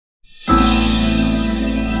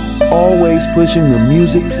always pushing the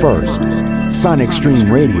music first.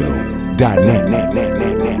 SonicStreamRadio.net.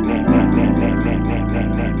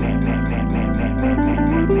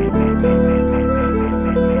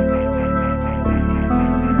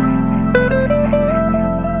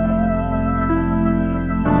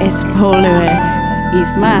 It's Paul Lewis.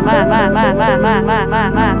 He's man.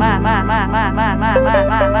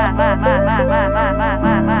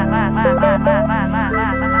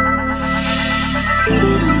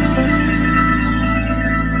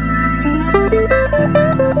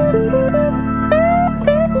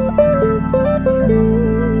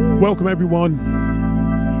 Welcome everyone.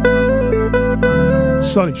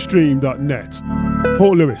 SonicStream.net.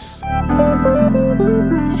 Paul Lewis.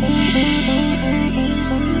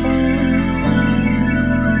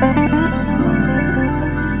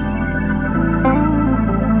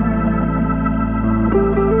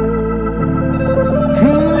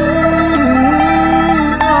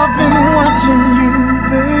 I've been watching you,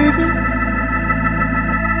 baby,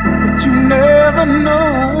 but you never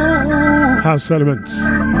know. House Elements.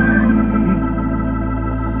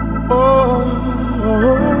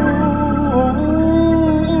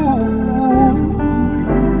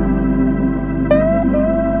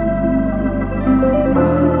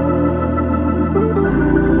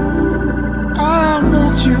 I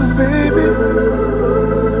want you, baby.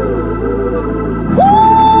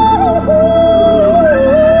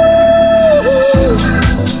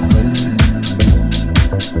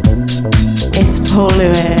 It's Paul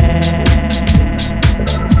Lewis.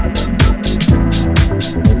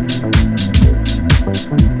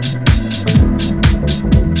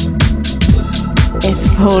 It's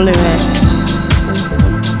Paul Lewis.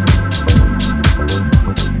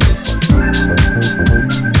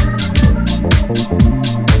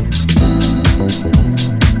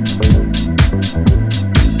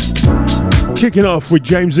 Kicking off with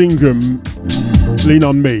James Ingram, Lean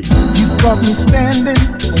on Me. You got me standing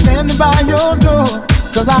by your door,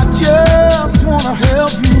 'cause I just wanna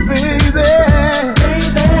help you, baby.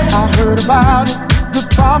 I heard about it, the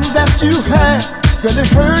problems that you had, 'cause it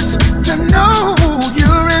hurts to know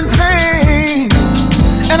you're in pain.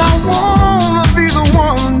 And I wanna be the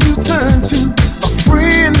one you turn to, a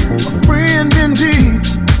friend indeed.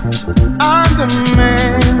 I'm the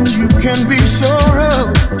man you can be sure of,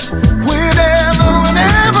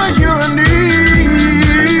 whenever you're in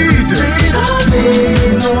need. Lean on me,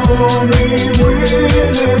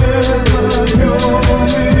 whenever you're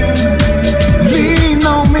in. Lean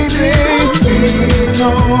on me, baby. Lean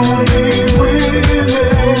on me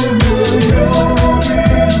whenever you're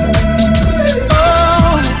in.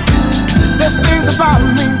 Oh, there's things about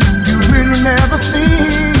me you really never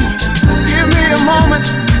seen. Give me a moment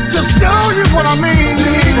to show you what I mean.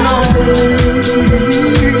 Lean on me.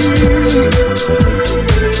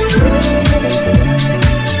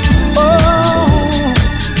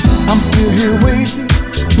 I'm still here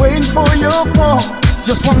waiting for your call.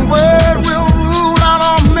 Just one word will rule out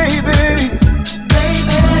all maybes.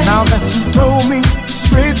 Now that you told me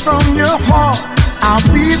straight from your heart, I'll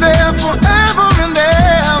be there forever and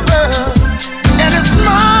ever. And it's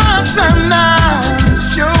my time now to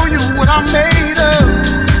show you what I'm made of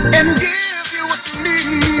and give you what you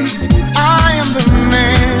need. I am the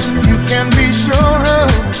man you can be sure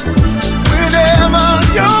of, whenever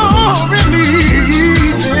you're in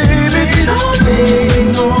need, baby.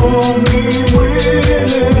 Lean on me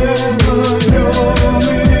whenever you're in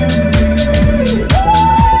need.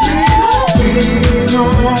 Lean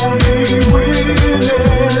on me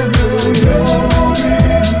whenever you're in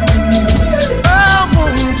need. I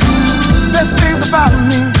want you. There's things about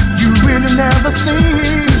me you really never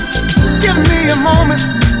seen. Give me a moment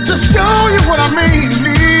to show you what I mean.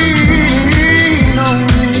 Lean on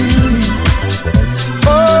me. Oh,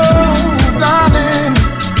 darling.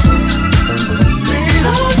 Lean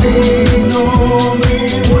on me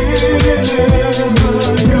whenever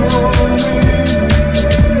you're in.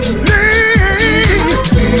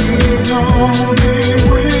 Lean on me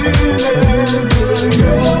whenever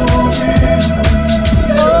you're in.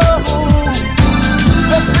 Oh,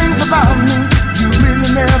 there's things about me you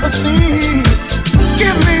really never seen.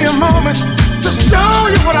 Give me a moment to show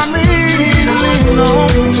you what I mean. Lean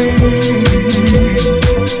on me.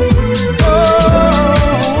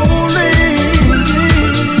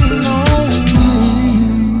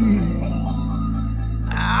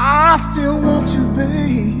 I still want you,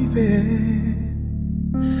 baby.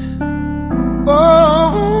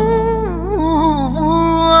 Oh,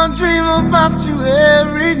 I dream about you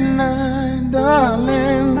every night,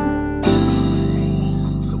 darling.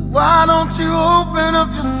 So why don't you open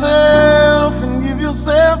up yourself and give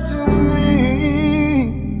yourself to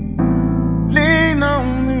me?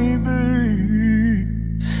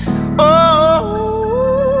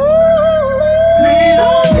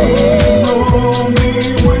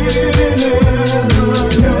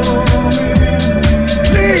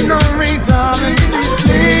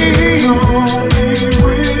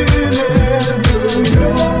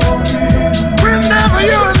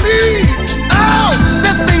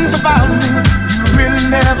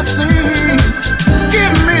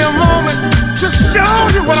 to show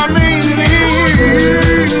you what I mean.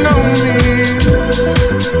 Lean on me.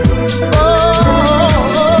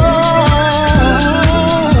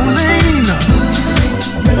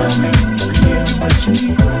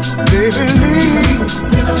 Baby, lean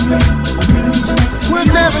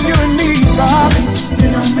whenever you're in need, darling.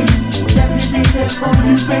 Lean on me, let me be there for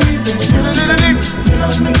you, baby. Lean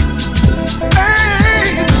on me.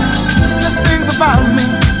 Hey, there's things about me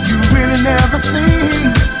you really never see.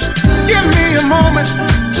 Give me a moment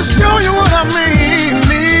to show you what I mean.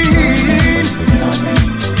 Lean on me.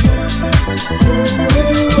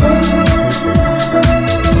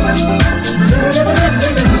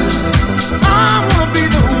 I wanna be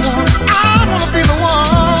the one. I wanna be the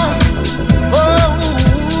one. Oh,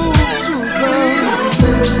 sugar.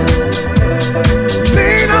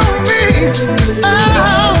 Lean on me.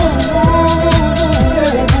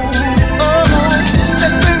 Oh,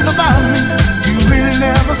 there's things about me you really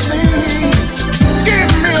never seen.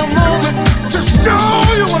 Give me a moment to show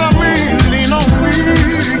you what I mean. Lean on me.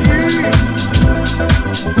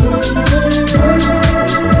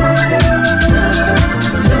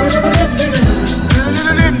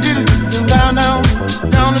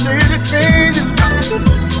 Down the baby pages.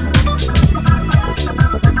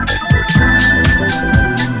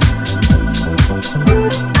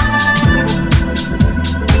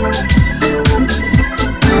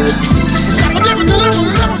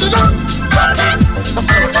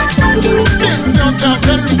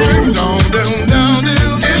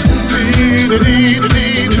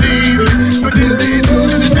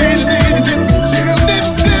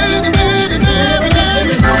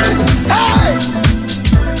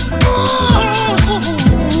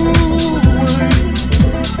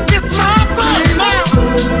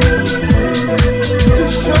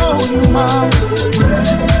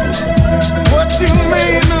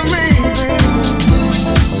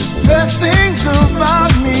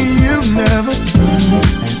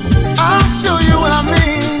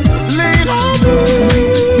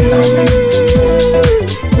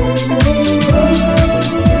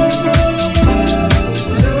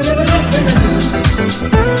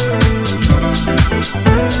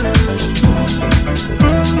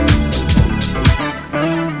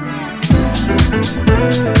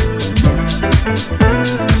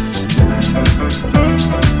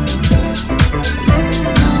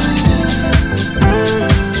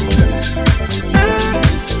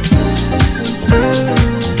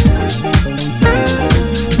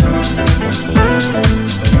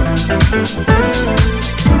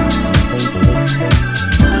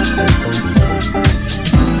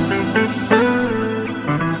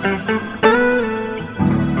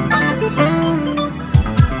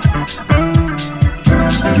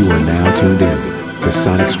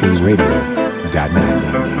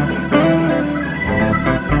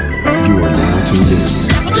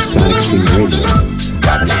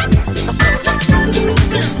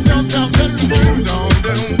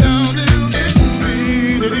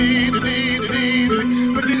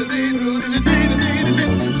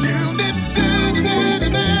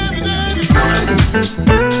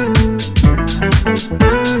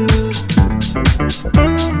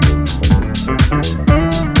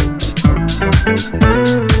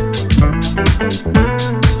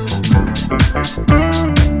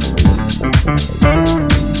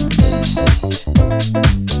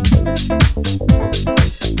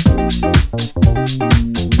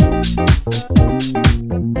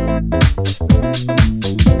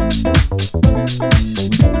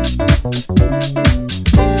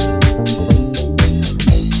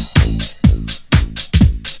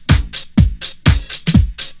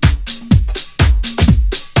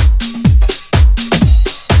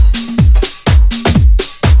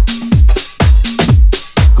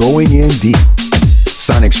 Going in deep.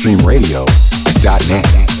 SonicStreamRadio.net.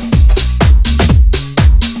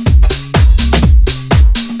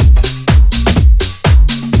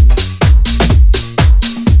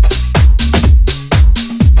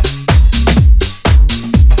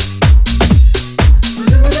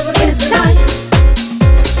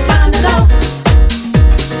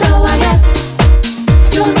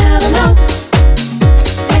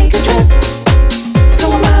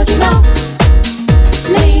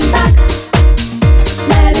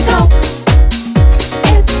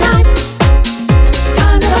 It's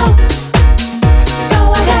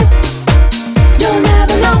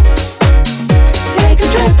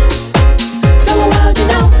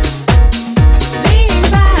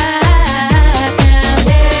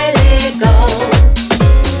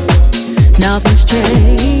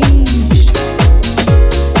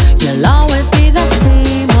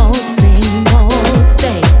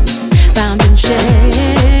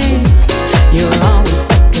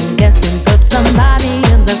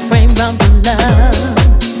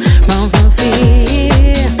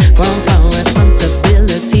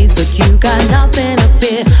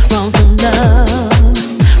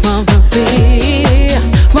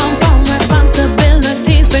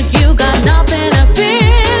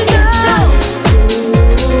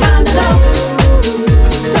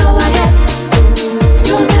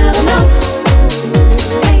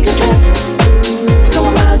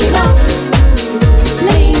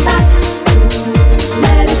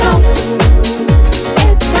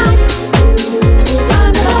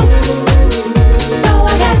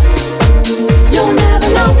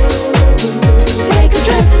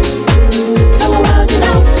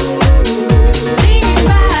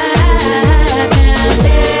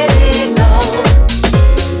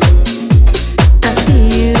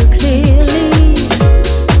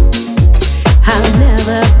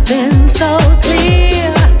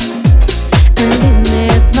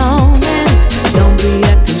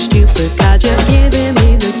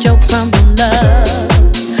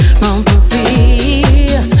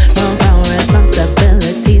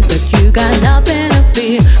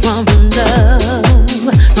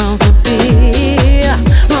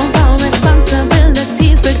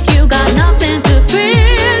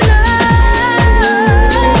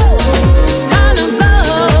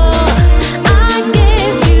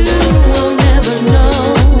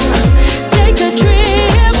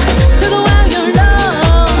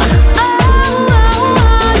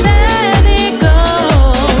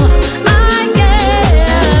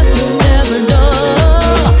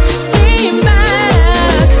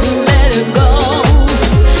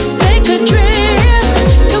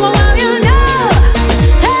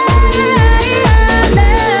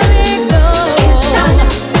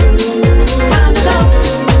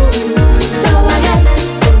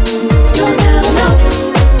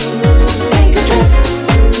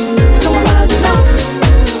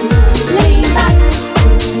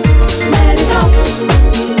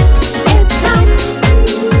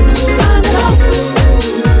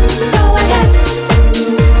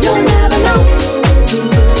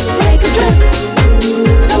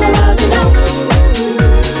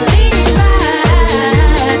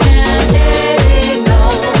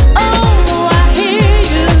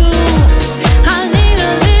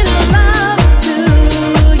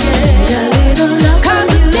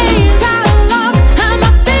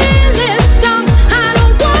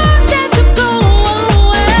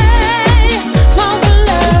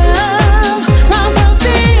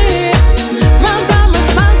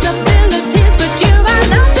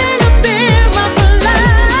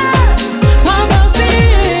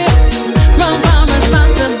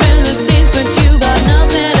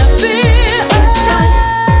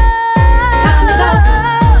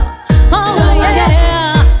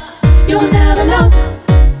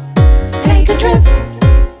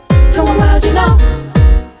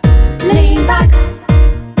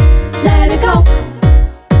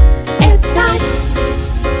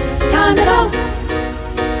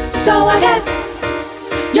us.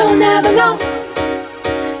 You'll never know.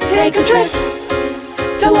 Take a trip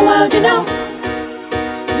to a world you know.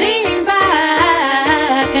 Lean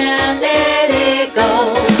back and let it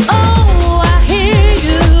go. Oh, I hear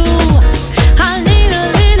you. I need a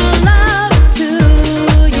little love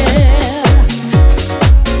too, yeah.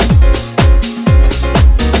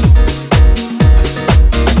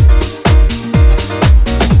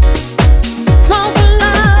 Want for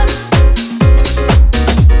love.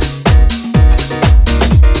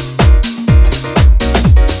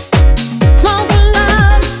 Want for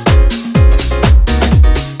love.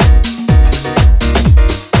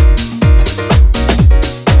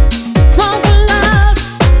 Want for love.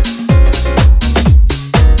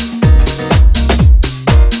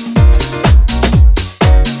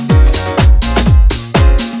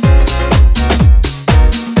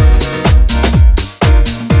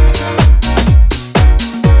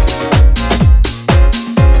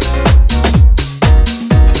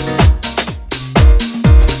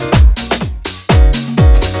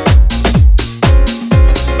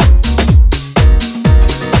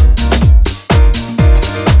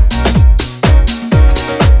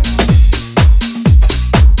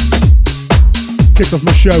 Kick off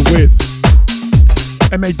my show with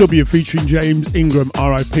MAW featuring James Ingram,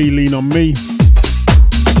 RIP, Lean on Me.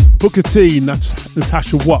 Booker T,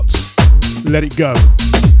 Natasha Watts, Let It Go.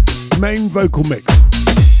 The main vocal mix.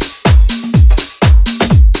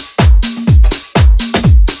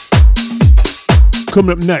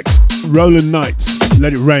 Coming up next, Roland Knights,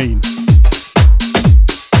 Let It Rain.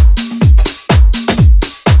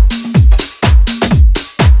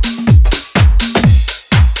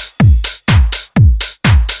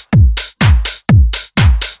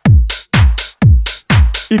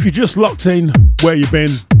 If you're just locked in, where you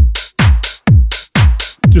been?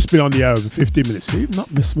 Just been on the air over 15 minutes, so you've not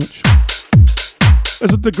missed much.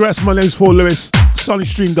 As I digress, my name's Paul Lewis,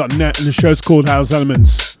 sonicstream.net, and the show's called House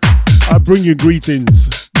Elements. I bring you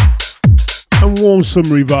greetings and warm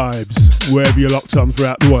summery vibes wherever you're locked on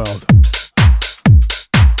throughout the world.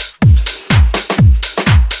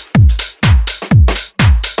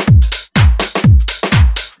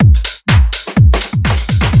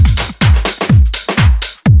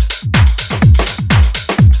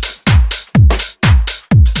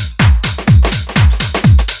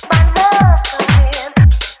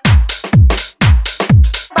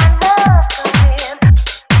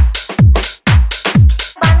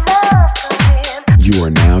 You are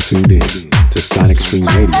now tuned in to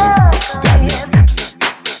SonicStreamRadio.net.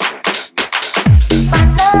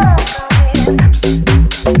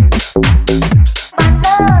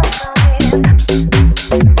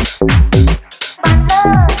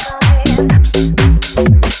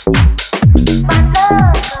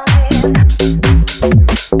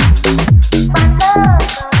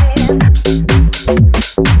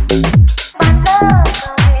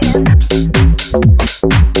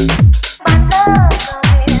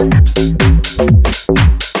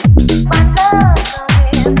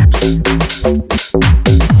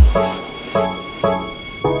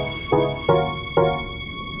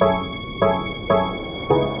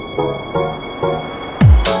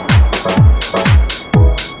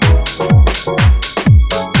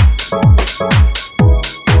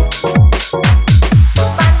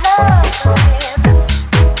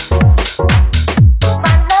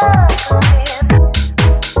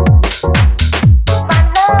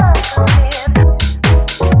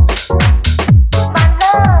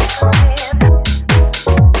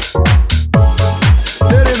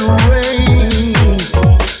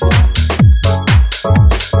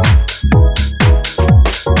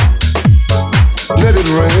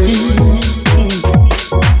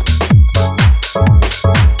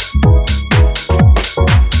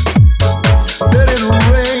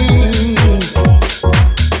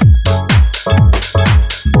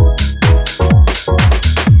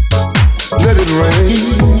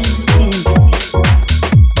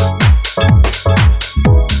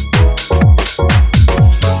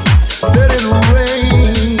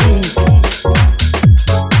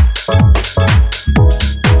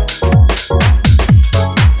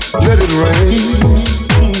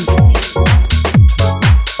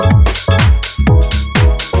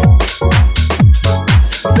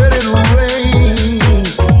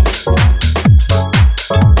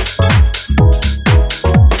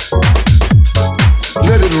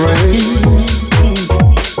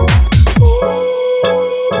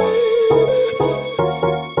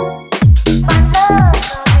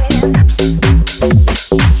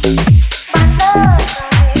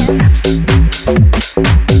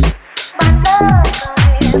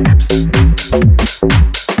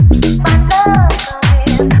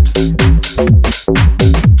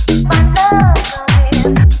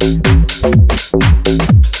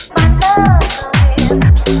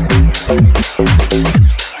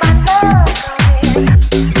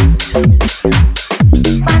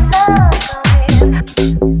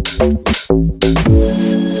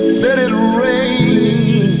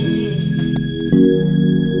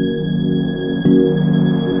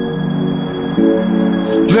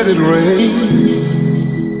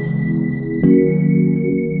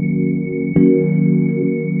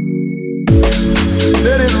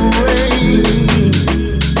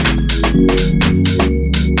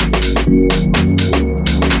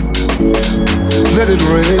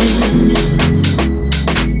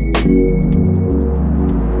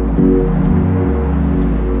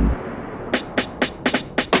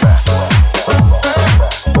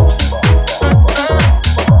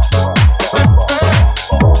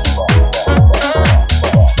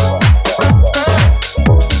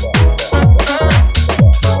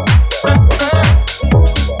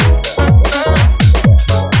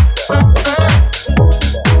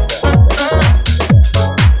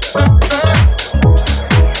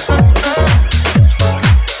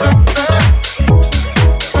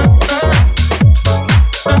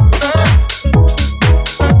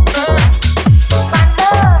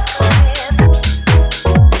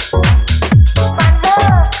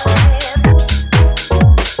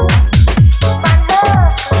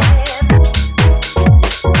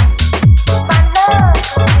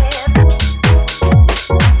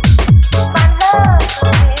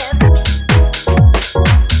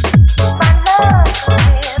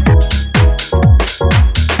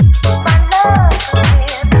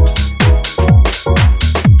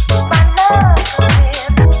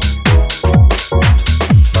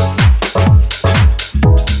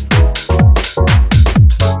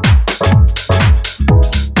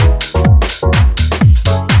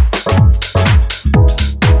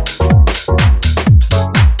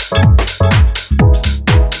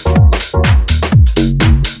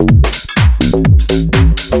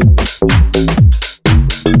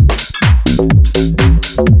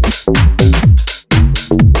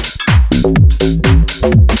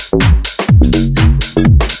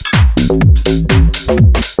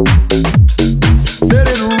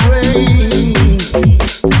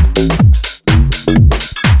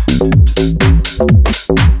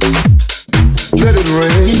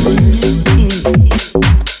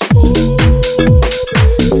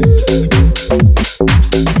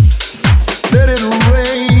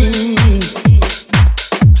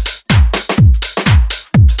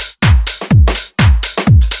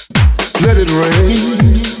 let it rain.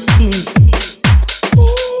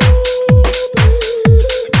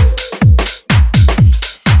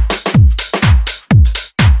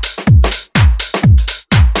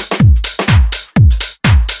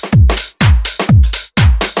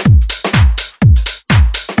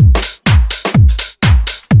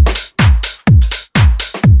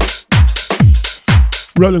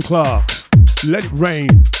 Roland Clark, Let It Rain.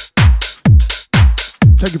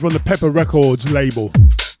 Taken from the Pepper Records label.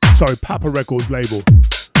 Sorry, Papa Records label.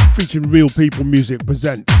 Featuring Real People Music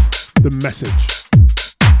presents The Message.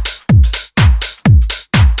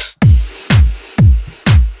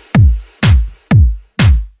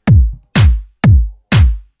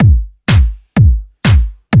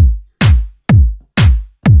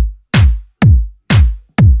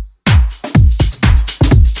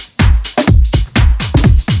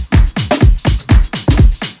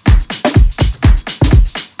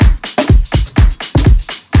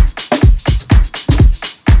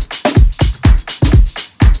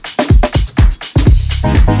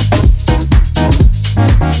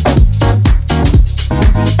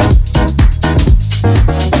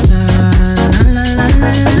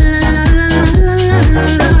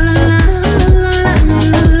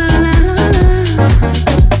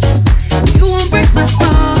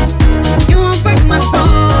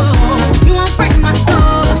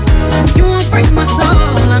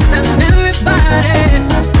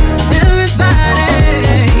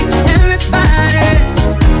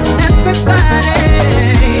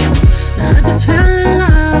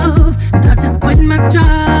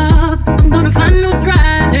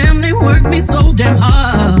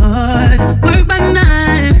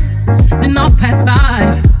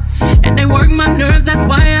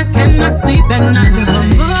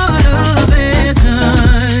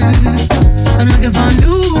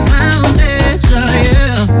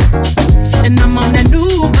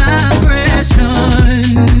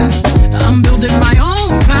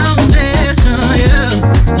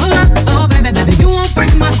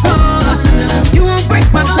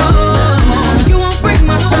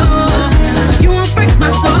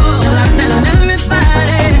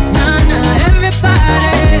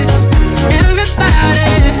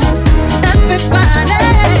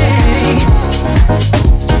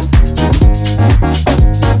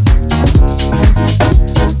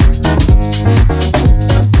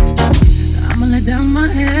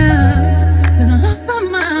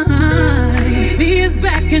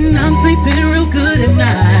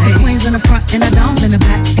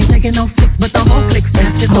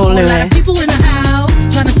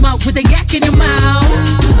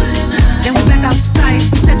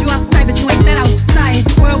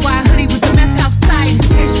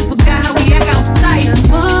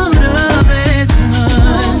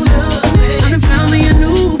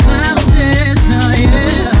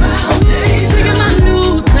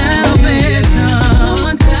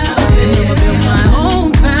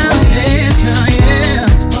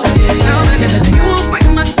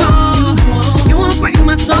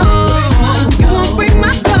 You won't break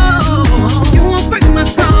my soul.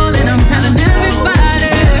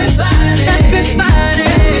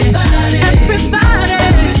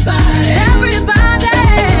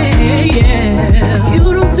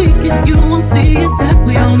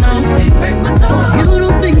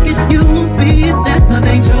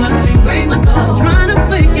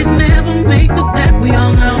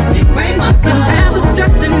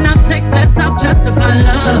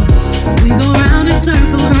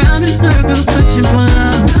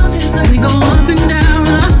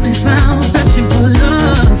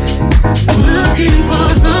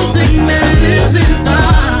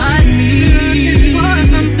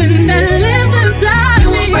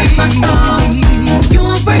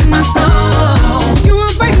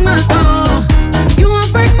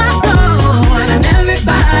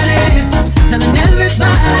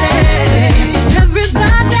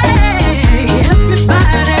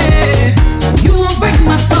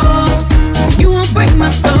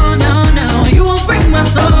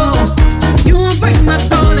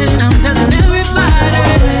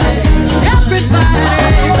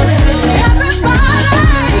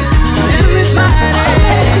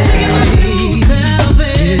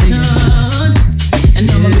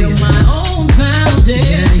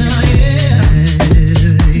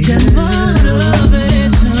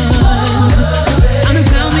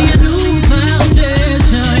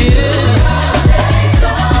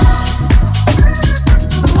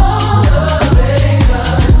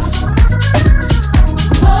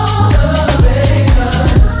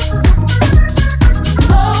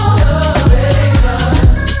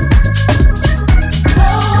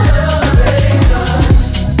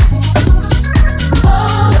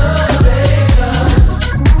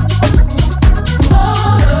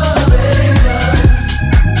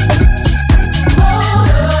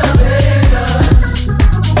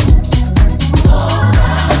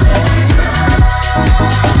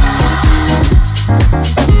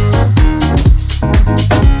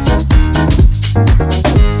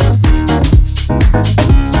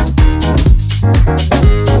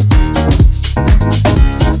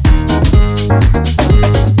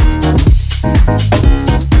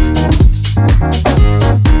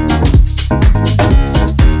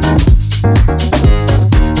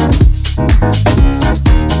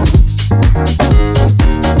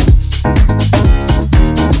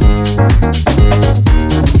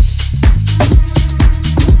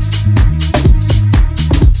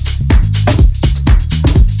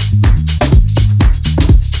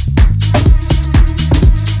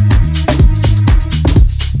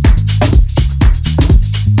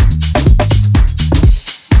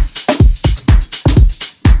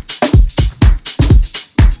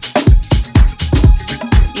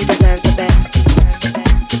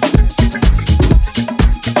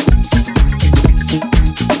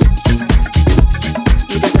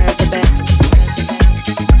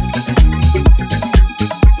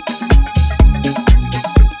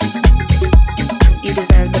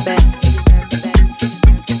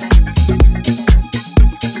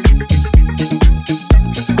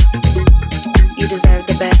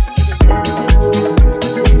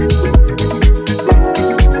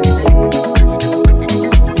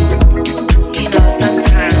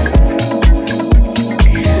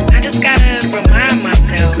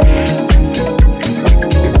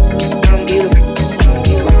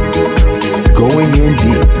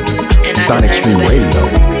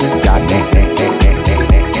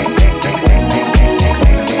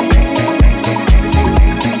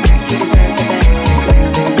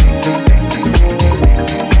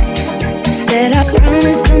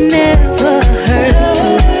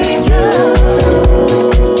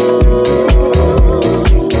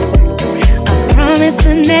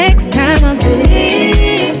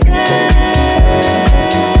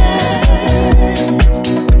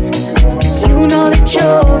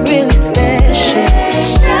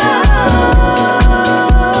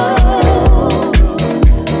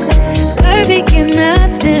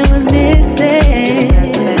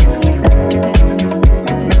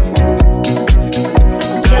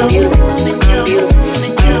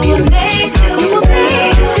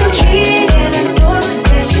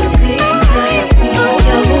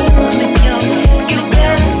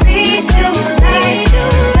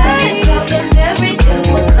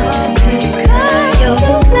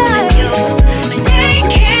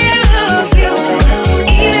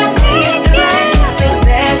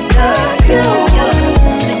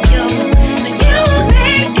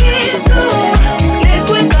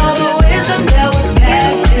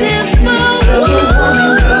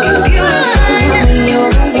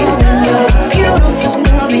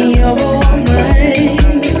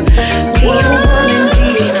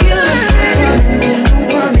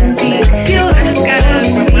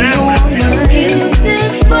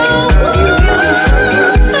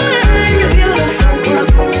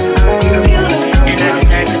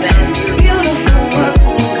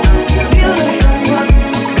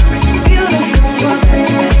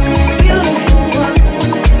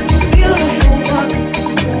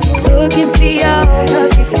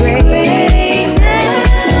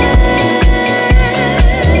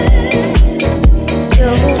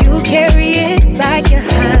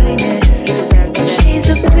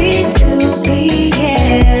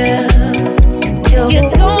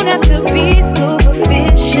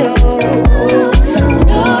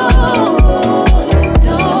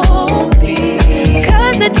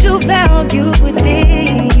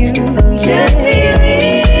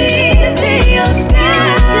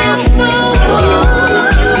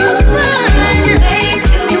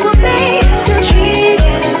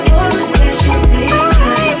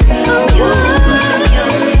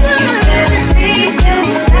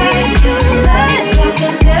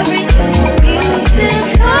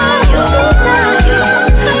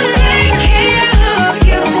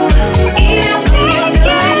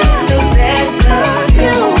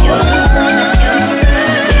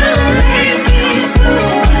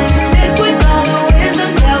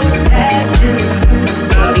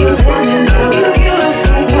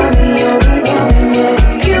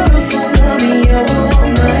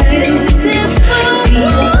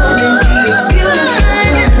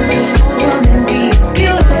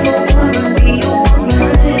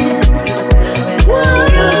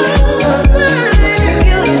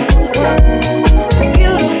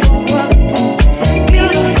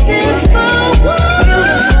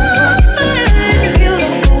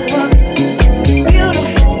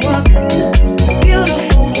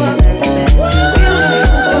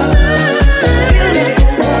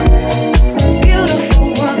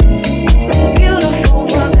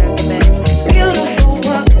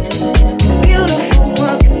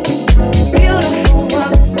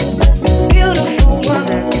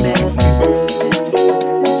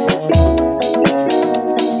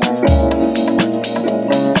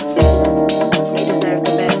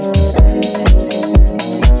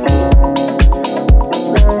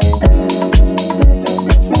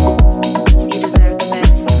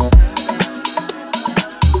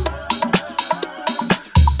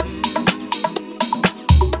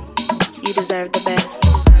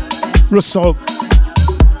 Russell.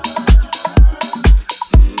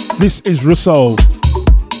 This is Russell.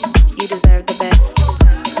 You deserve the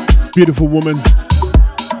best. Beautiful woman.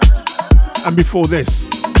 And before this,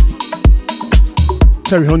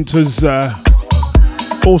 Terry Hunter's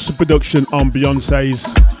awesome production on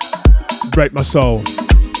Beyonce's Break My Soul.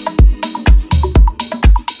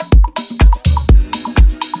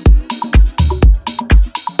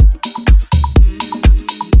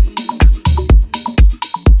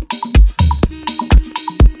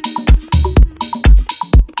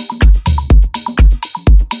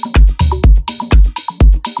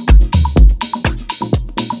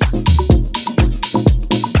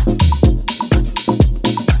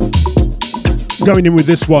 Going in with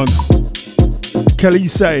this one. Kelly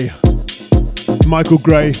Say, Michael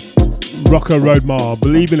Gray, Rocco Roadmar,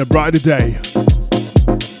 Believe in a Brighter Day.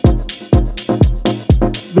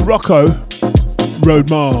 The Rocco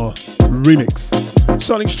Roadmar remix.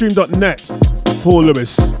 SonicStream.net, Paul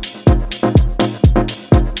Lewis.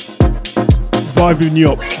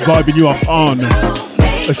 Vibing you off on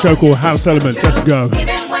a show called House Elements. Let's go.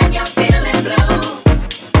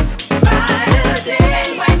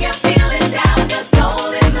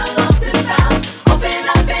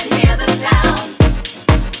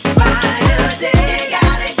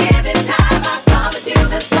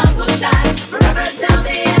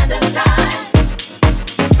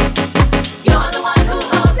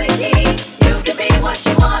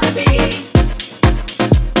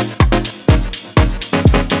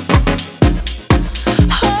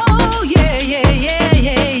 Oh yeah, yeah, yeah,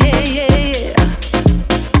 yeah.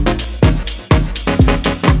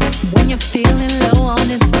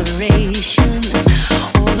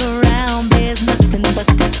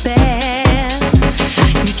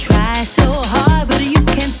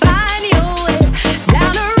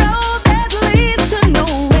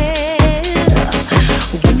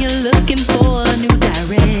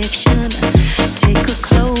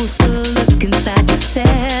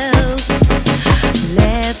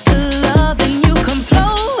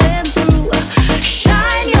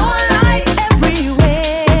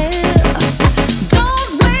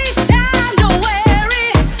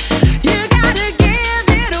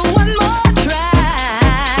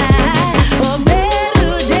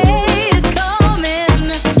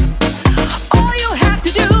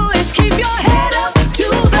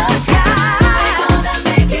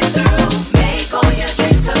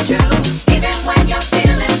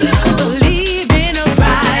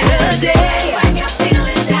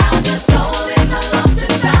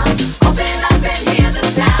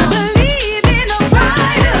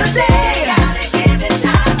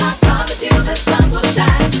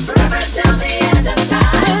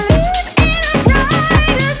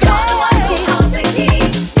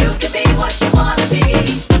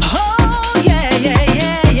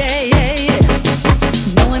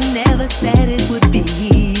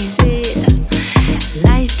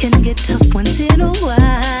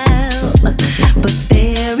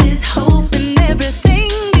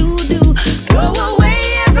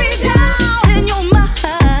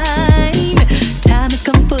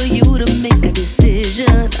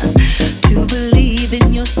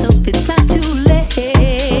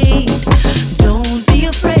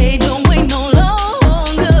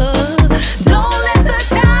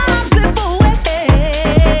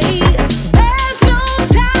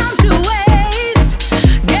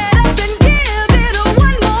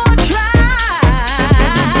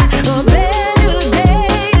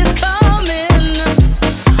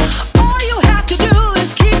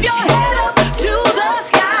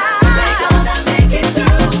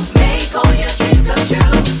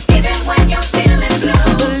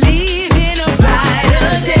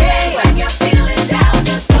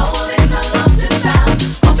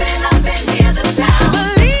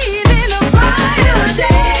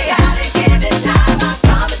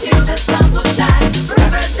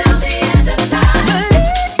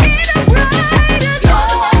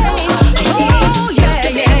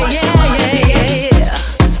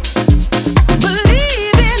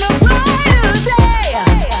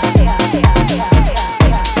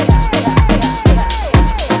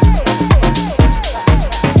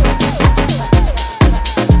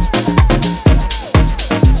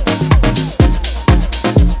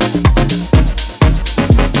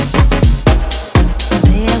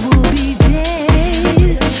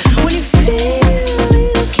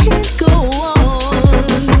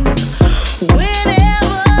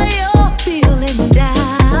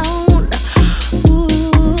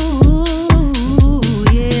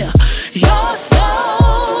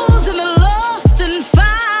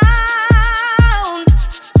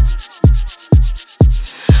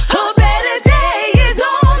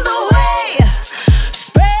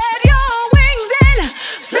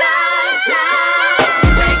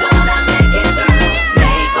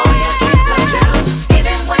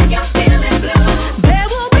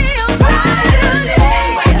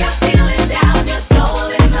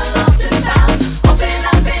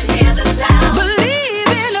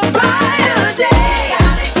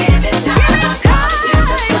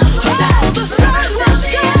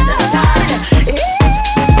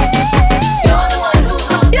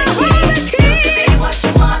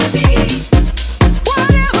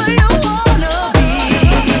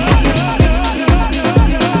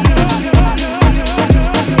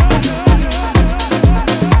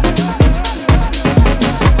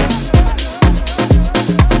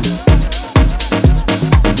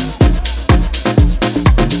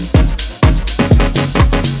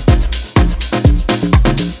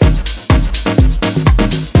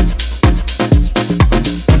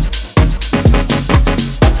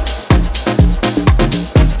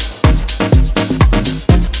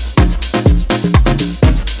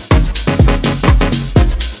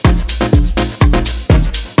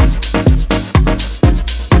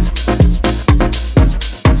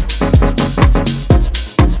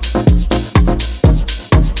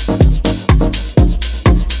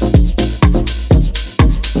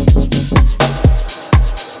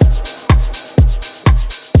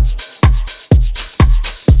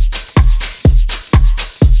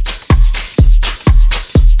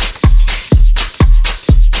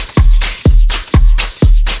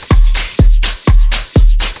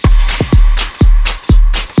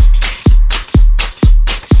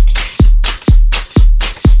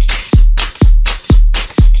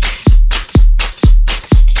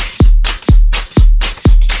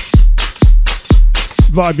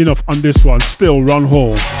 Vibing off on this one, still Ron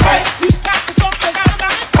Hall.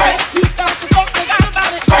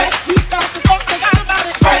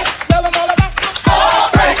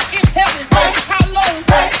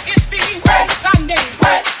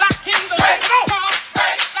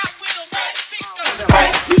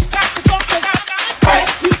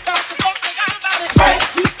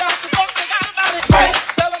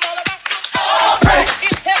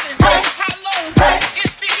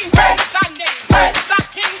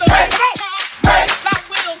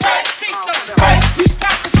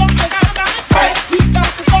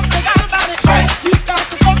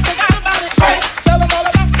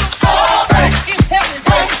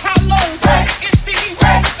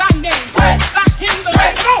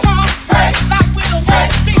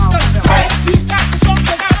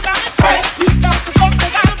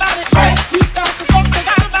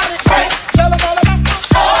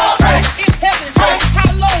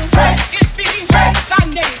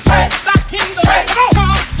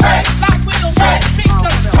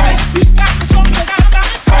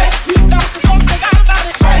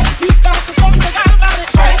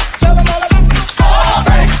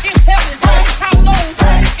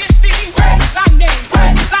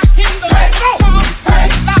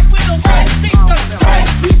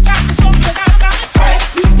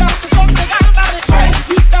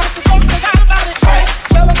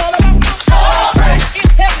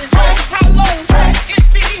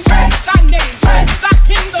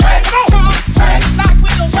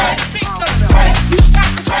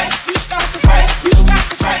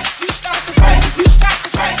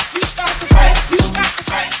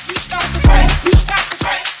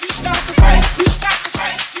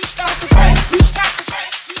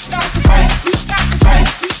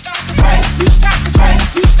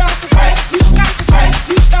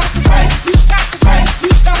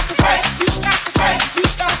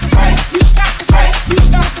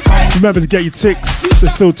 Remember to get your ticks,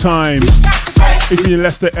 there's still time. If you're in the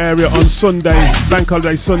Leicester area on Sunday, Bank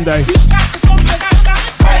Holiday Sunday.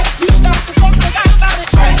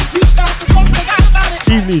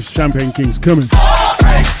 Evening Champagne Kings coming.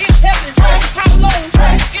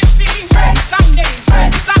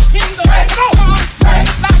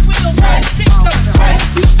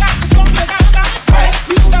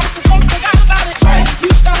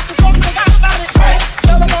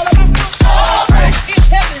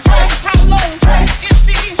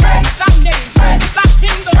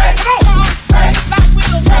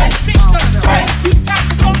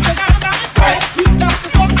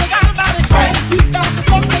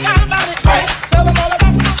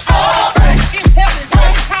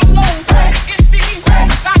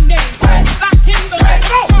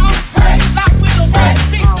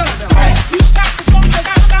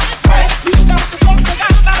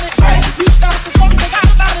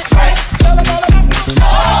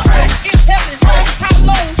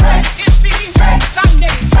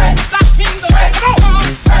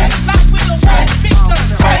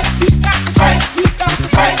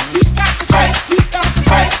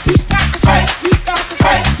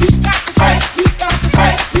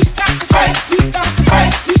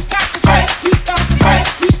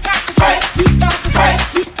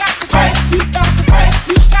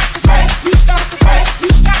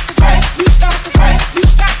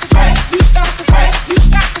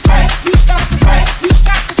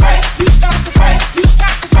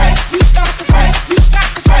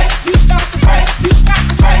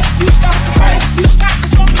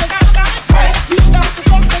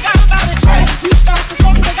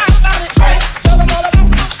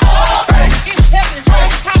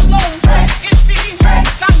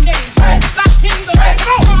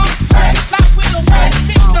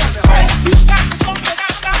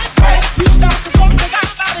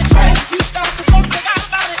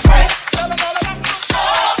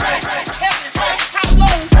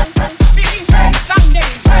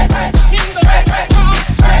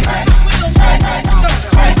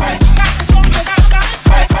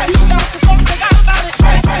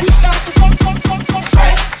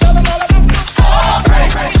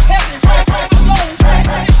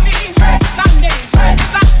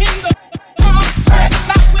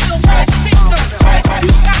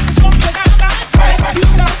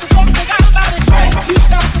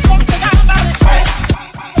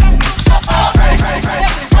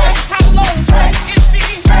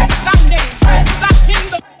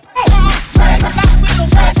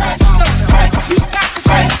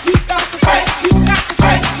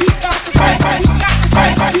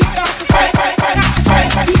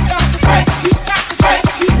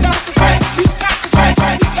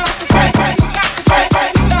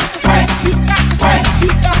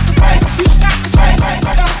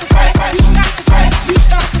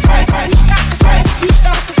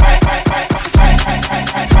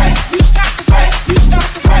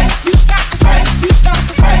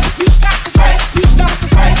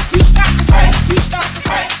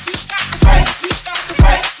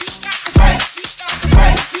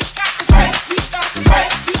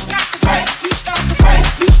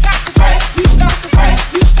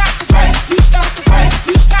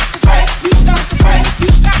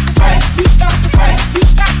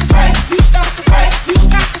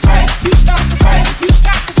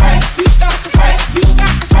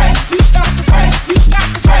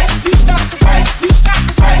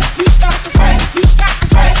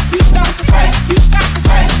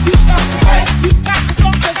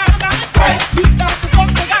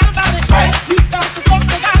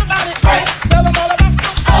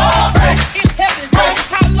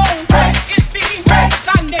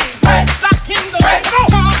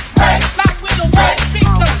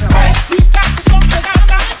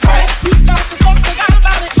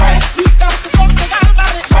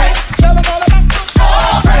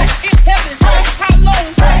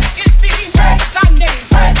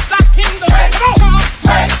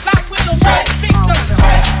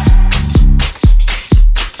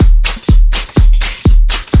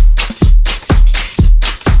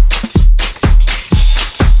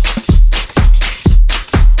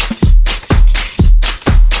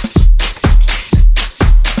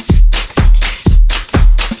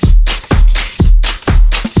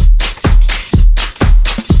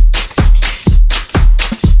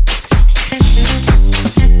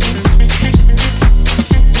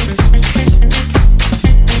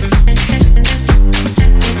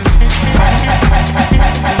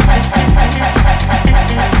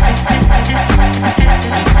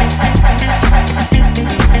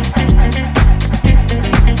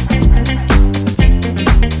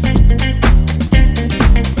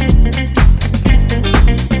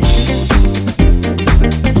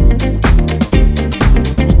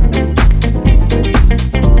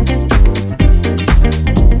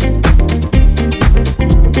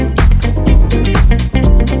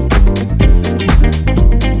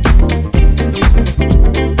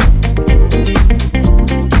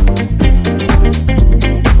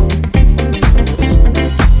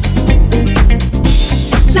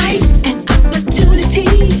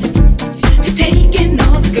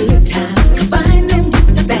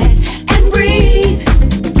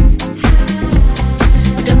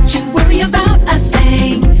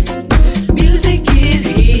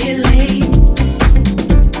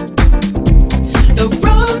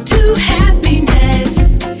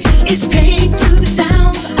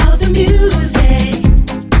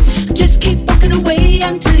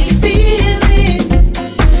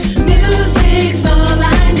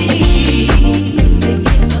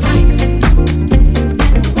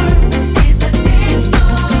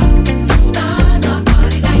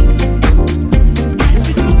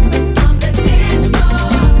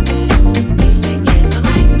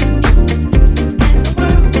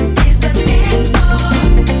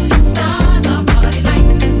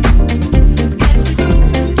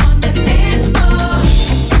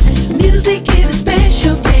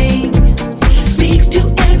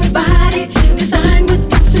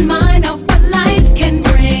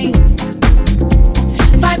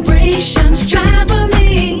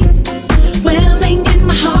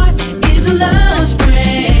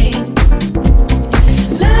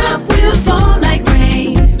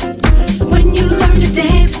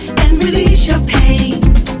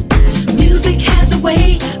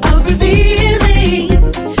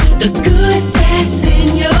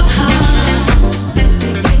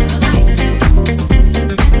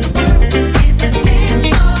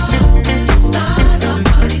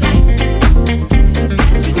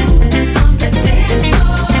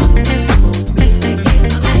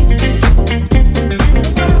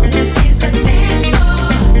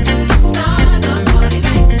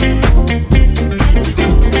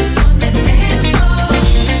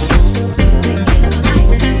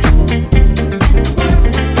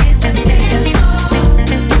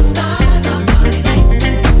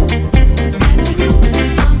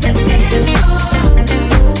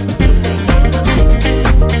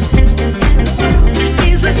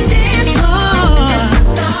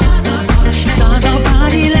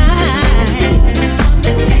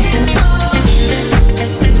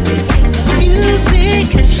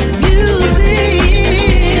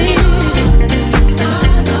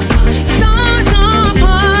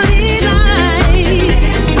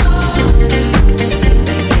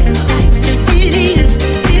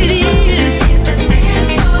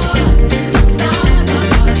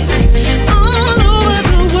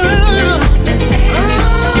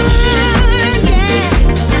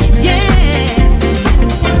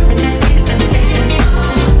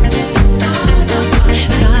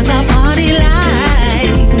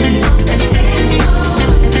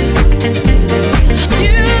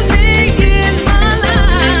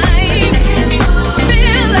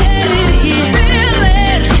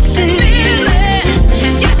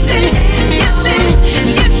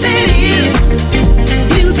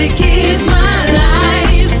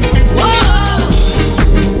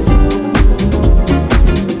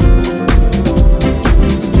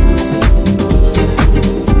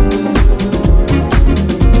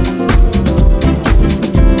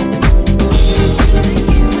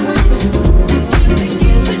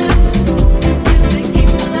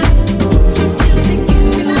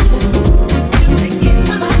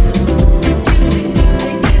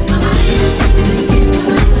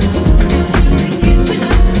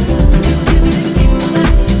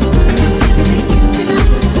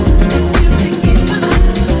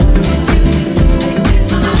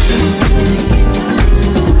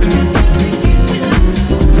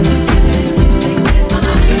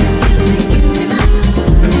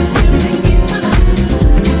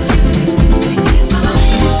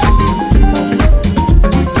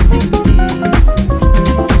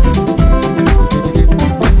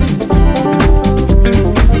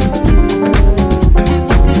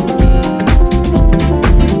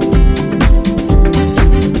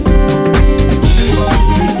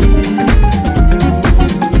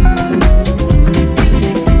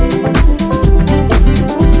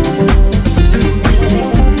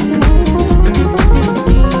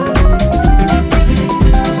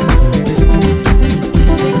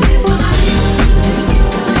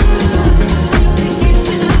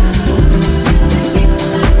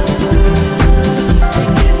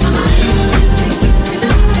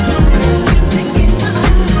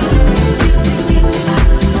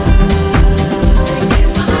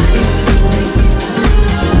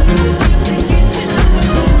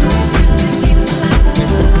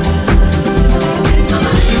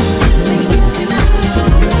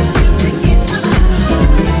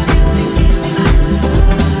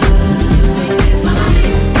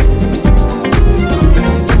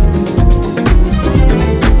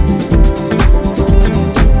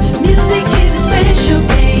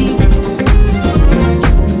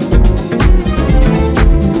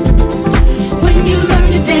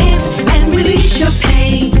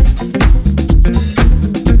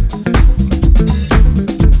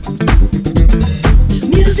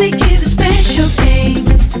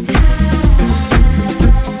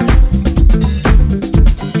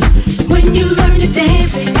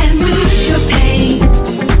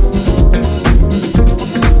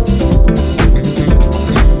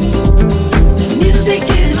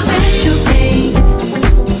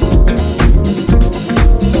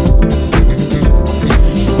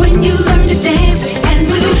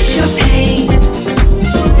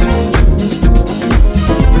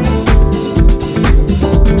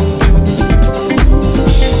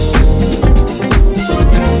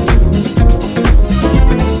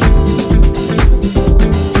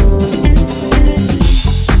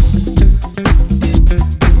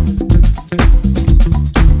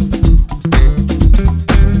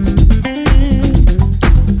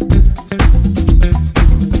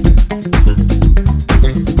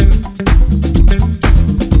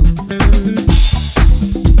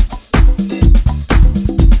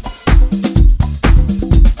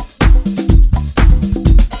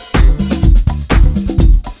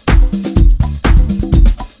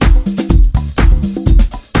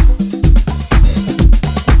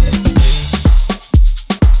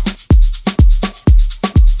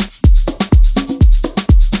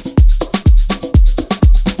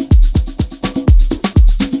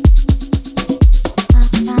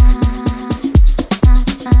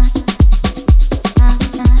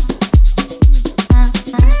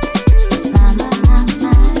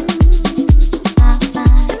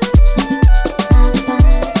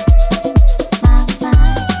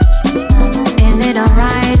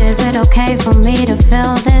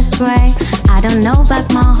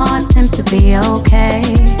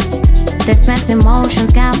 way. This mess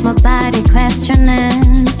emotions got my body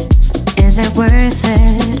questioning. Is it worth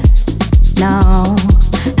it? No.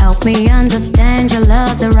 Help me understand your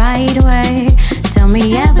love the right way. Tell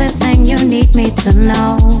me everything you need me to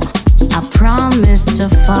know. I promise to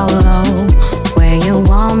follow where you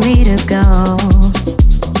want me to go.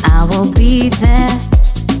 I will be there.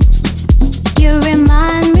 You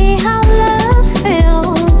remind me how love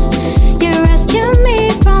feels. You rescue me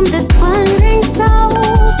from this wandering soul.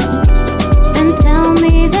 Then tell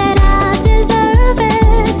me that I deserve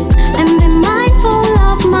it, and be mindful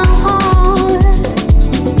of my heart.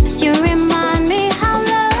 You remind me how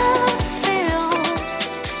love feels.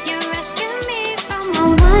 You rescue me from a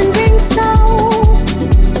wandering soul.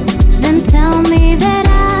 Then tell me that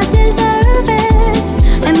I deserve it,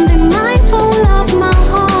 and be mindful of my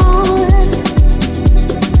heart.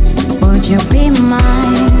 Would you be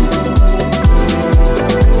mine?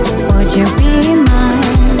 Would you be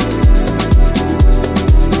mine?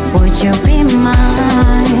 Would you be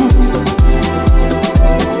mine?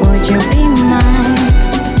 Would you be mine?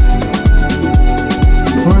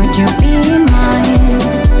 Would you be mine?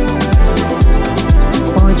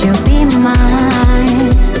 Would you be mine?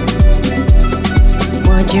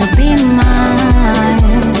 Would you be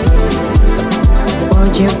mine?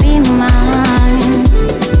 Would you be mine?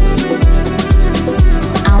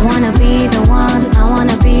 I wanna be the one, I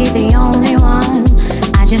wanna be the only one.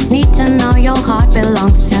 I just need to know your heart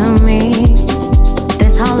belongs to me.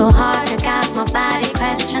 This hollow heart that got my body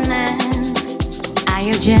questioning. Are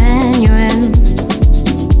you genuine?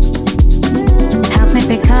 Help me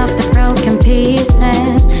pick up the broken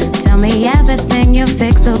pieces. Tell me everything you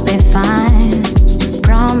fix will be fine.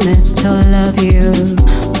 Promise to love you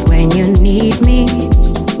when you need me.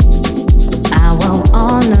 I will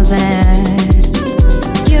honor that.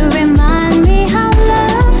 You remind me how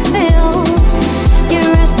love feels. You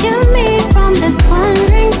rescue me from this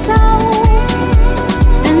wandering soul.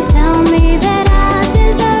 Then tell me that I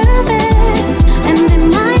deserve it, and be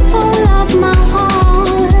mindful of my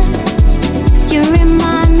heart. You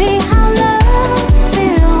remind me how love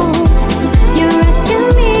feels. You rescue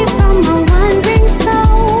me from a wandering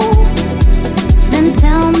soul. Then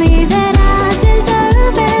tell me that I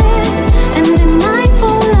deserve it, and be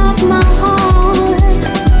mindful of my heart.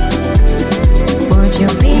 Would you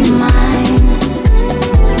be mine?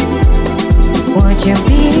 Would you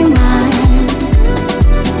be mine?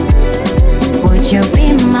 Would you be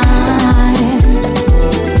mine?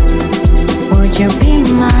 Would you be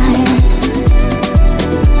mine?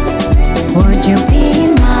 Would you be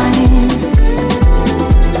mine?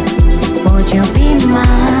 Would you be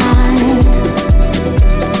mine?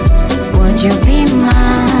 Would you be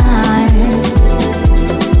mine?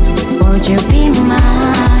 Would you be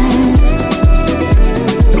mine?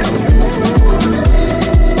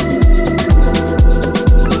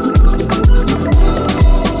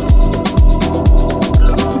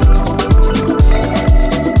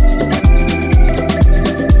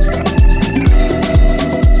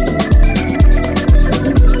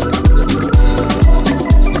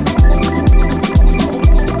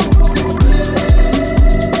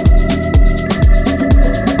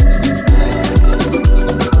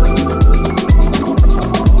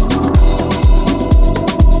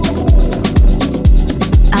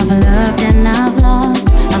 I've loved and I've lost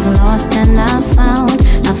and I've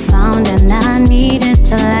found and I needed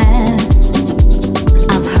to last.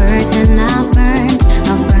 I've hurt and I've burned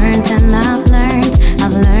and I've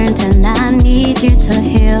learned and I need you to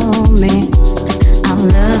heal me. I've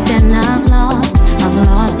loved and I've lost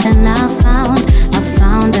and I've found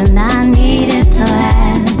and I needed to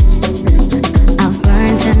last. I've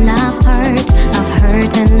burned and I've hurt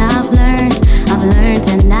and I've learned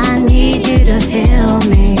and I need you to heal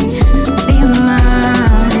me. Be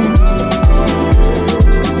mine,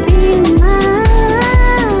 be mine,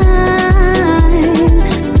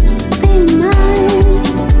 be mine,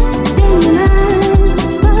 be mine.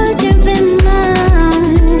 Would you be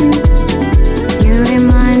mine? You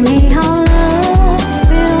remind me how love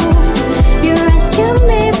feels. You rescue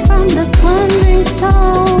me from this wandering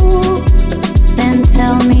soul. Then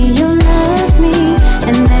tell me you love me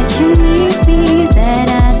and that you need me, that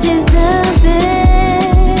I deserve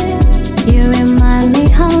it. You remind me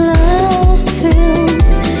how love feels.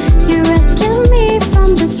 You rescue me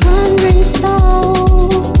from this wandering soul.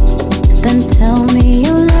 Then tell me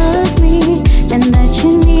you love me and that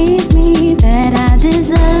you need me, that I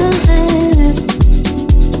deserve it.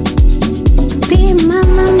 Be my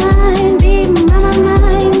mind, be my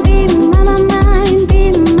mind, be my mind,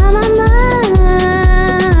 be my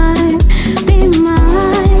mind, be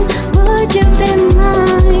mine. Would you be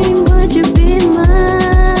mine? Would you be mine?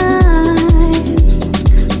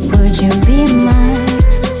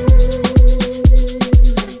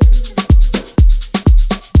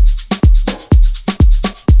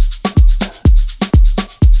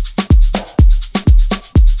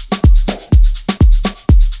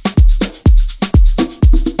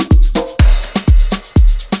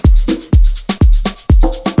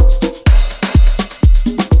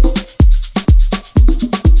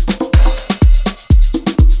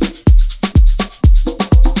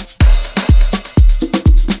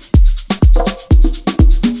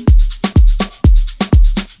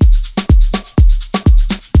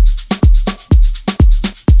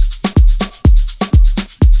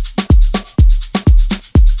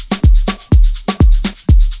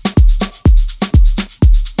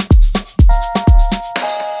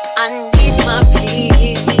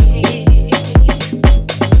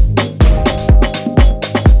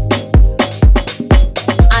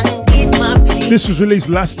 This was released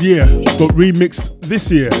last year, but remixed this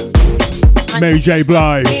year. Mary J.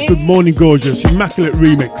 Blige, Good Morning Gorgeous, immaculate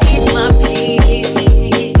remix.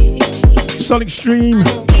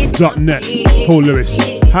 SonicStream.net, Paul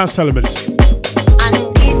Lewis, House Elements.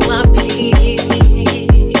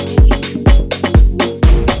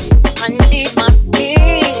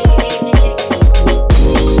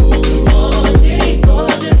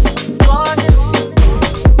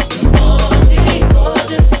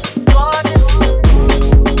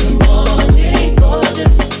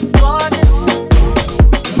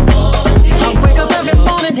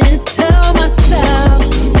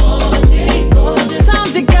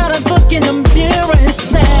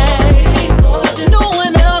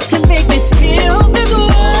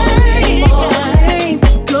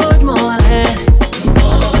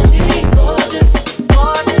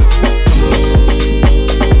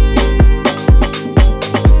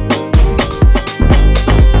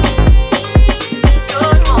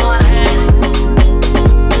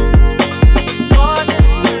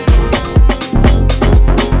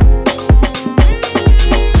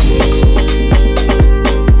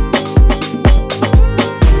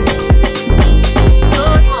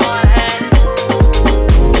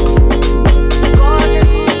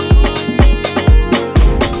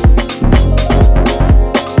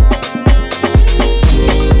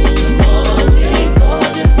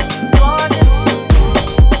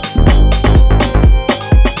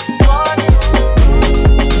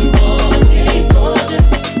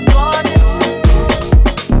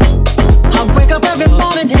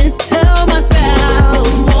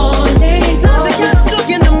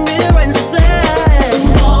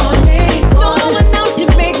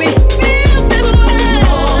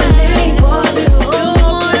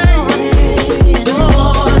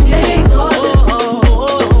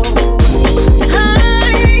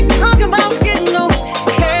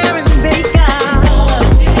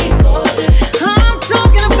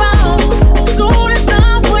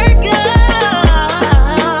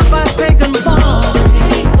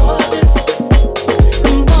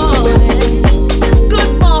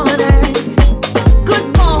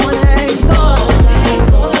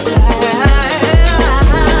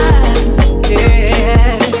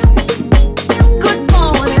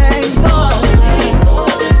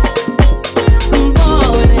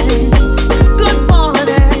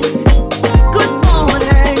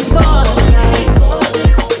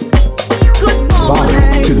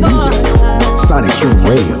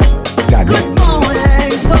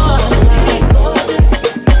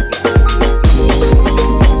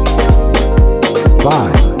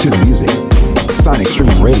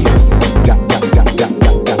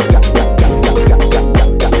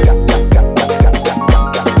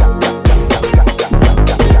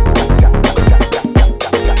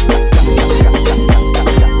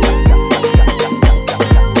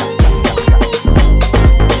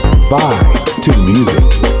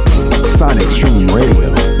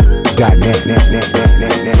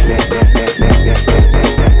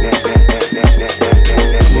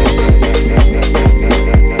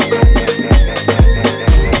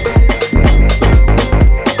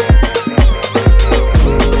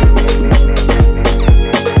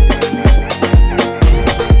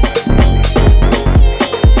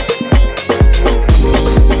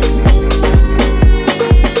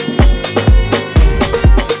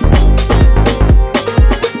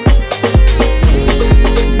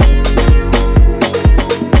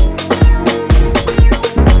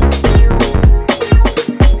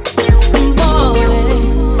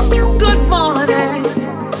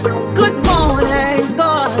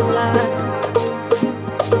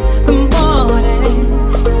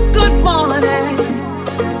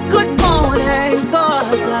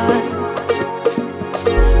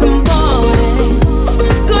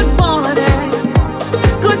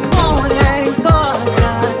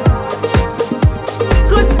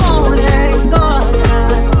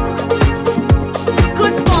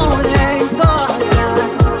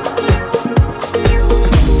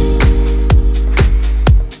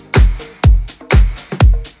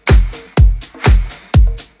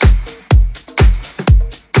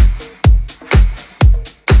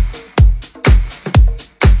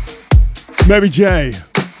 Mary J,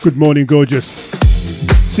 Good Morning Gorgeous.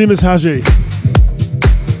 Seamus Haji,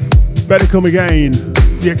 Better Come Again,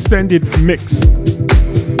 the extended mix.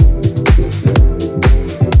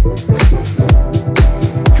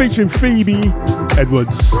 Featuring Phoebe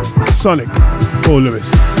Edwards, Sonic, Paul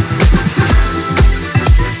Lewis.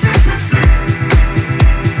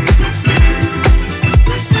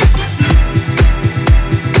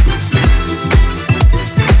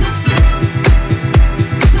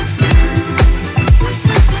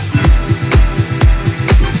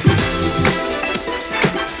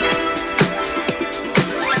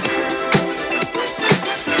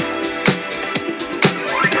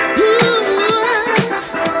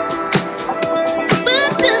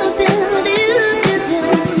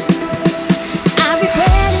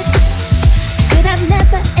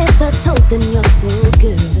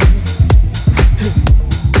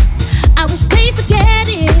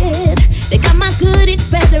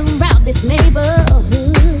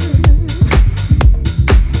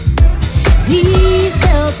 These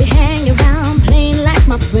girls be hanging around playing like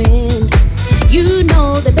my friend. You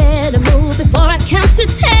know they better move before I count to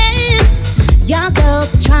 10. Y'all girls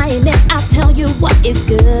be trying it, I'll tell you what is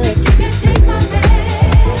good.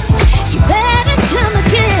 You better come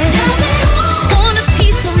again. Want a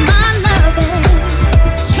piece of my loving.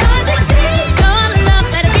 Try to take your love,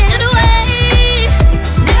 better get away.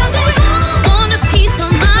 Now they all want a piece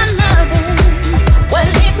of my loving. Well,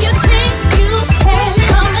 if you think you can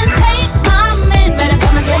come and take my man, better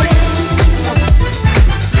come and get it.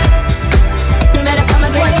 You better come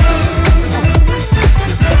and get it.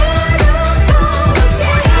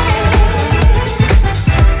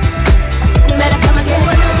 You better come and get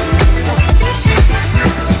it.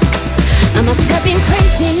 I must have been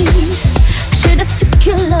crazy. I should have took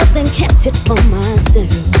your love and kept it for myself.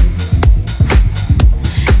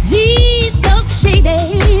 These girls are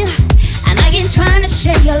shady, and I ain't trying to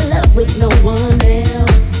share your love with no one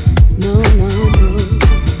else. No, no, no.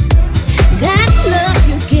 That love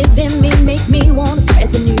you're giving me make me wanna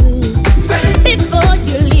spread the news. Before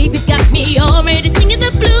you leave, you got me already singing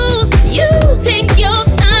the blues. You take your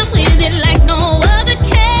time with it like no other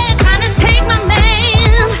can. Trying to take my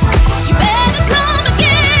man. You better come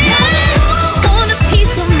again. Want a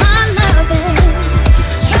piece of my loving.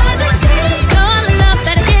 Try to take your love,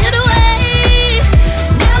 better get away.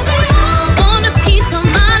 Now they all want a piece of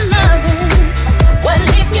my loving. Well,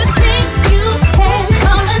 if you think you can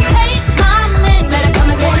come and take my man, better come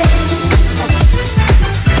and get it.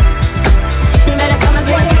 You better come and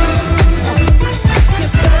get it.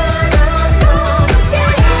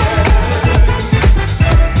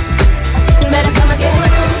 You better come and get it. You better come and get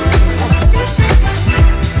it.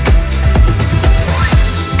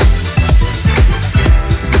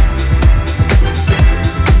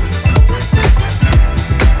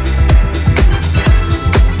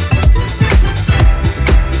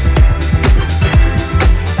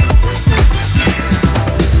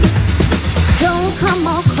 Don't come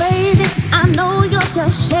all crazy. I know you're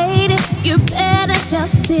just shady. You better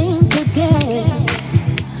just think again.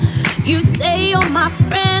 You say you're my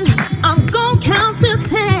friend. I'm gon' count to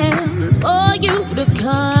 10 for you to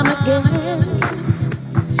come again.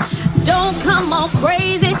 Don't come all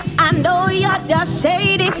crazy. I know you're just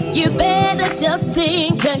shady. You better just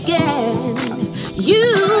think again. You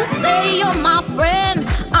say you're my friend.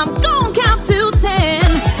 I'm gon' count to 10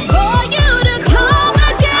 for you to come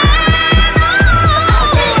again.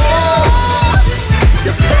 Oh,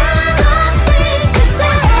 you better think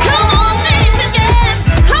again. Come on, think again.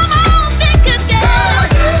 Come on, think again.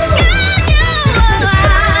 Can you?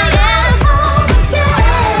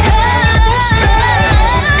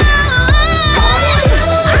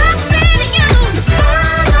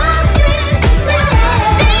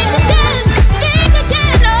 Think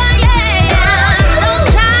again, oh yeah, yeah.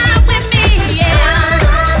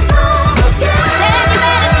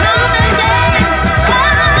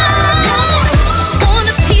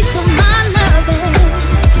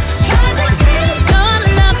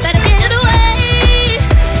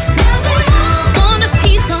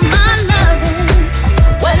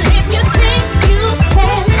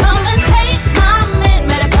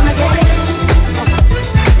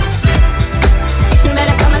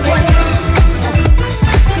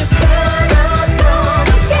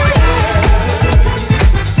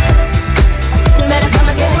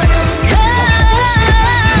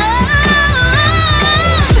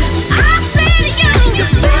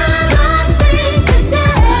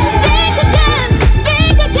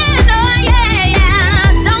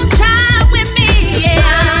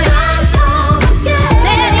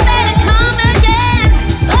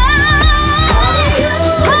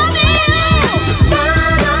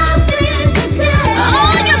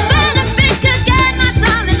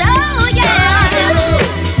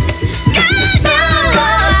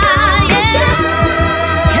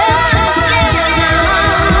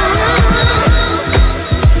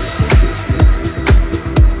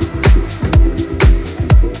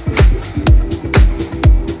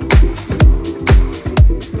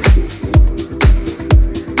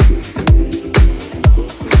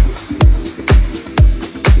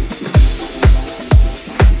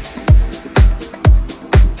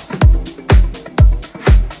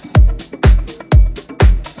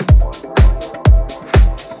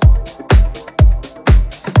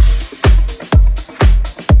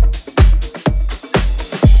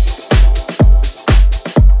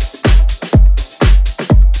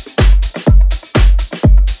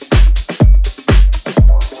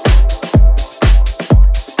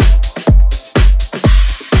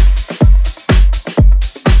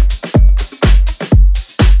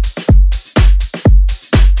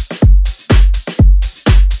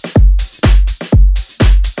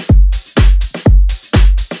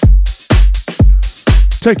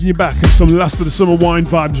 Taking you back in some Last of the Summer wine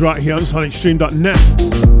vibes right here on sonicstream.net.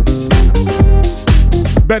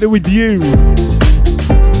 Better With You.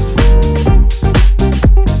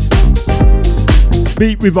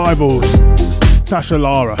 Beat Revivals. Tasha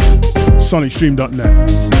Lara.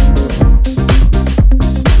 sonicstream.net.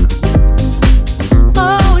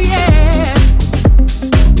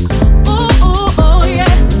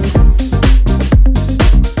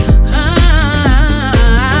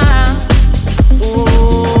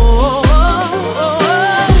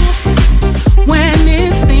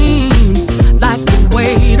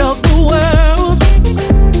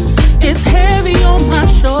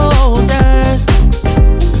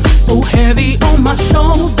 Heavy on my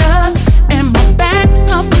shoulders and my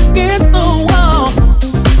back's up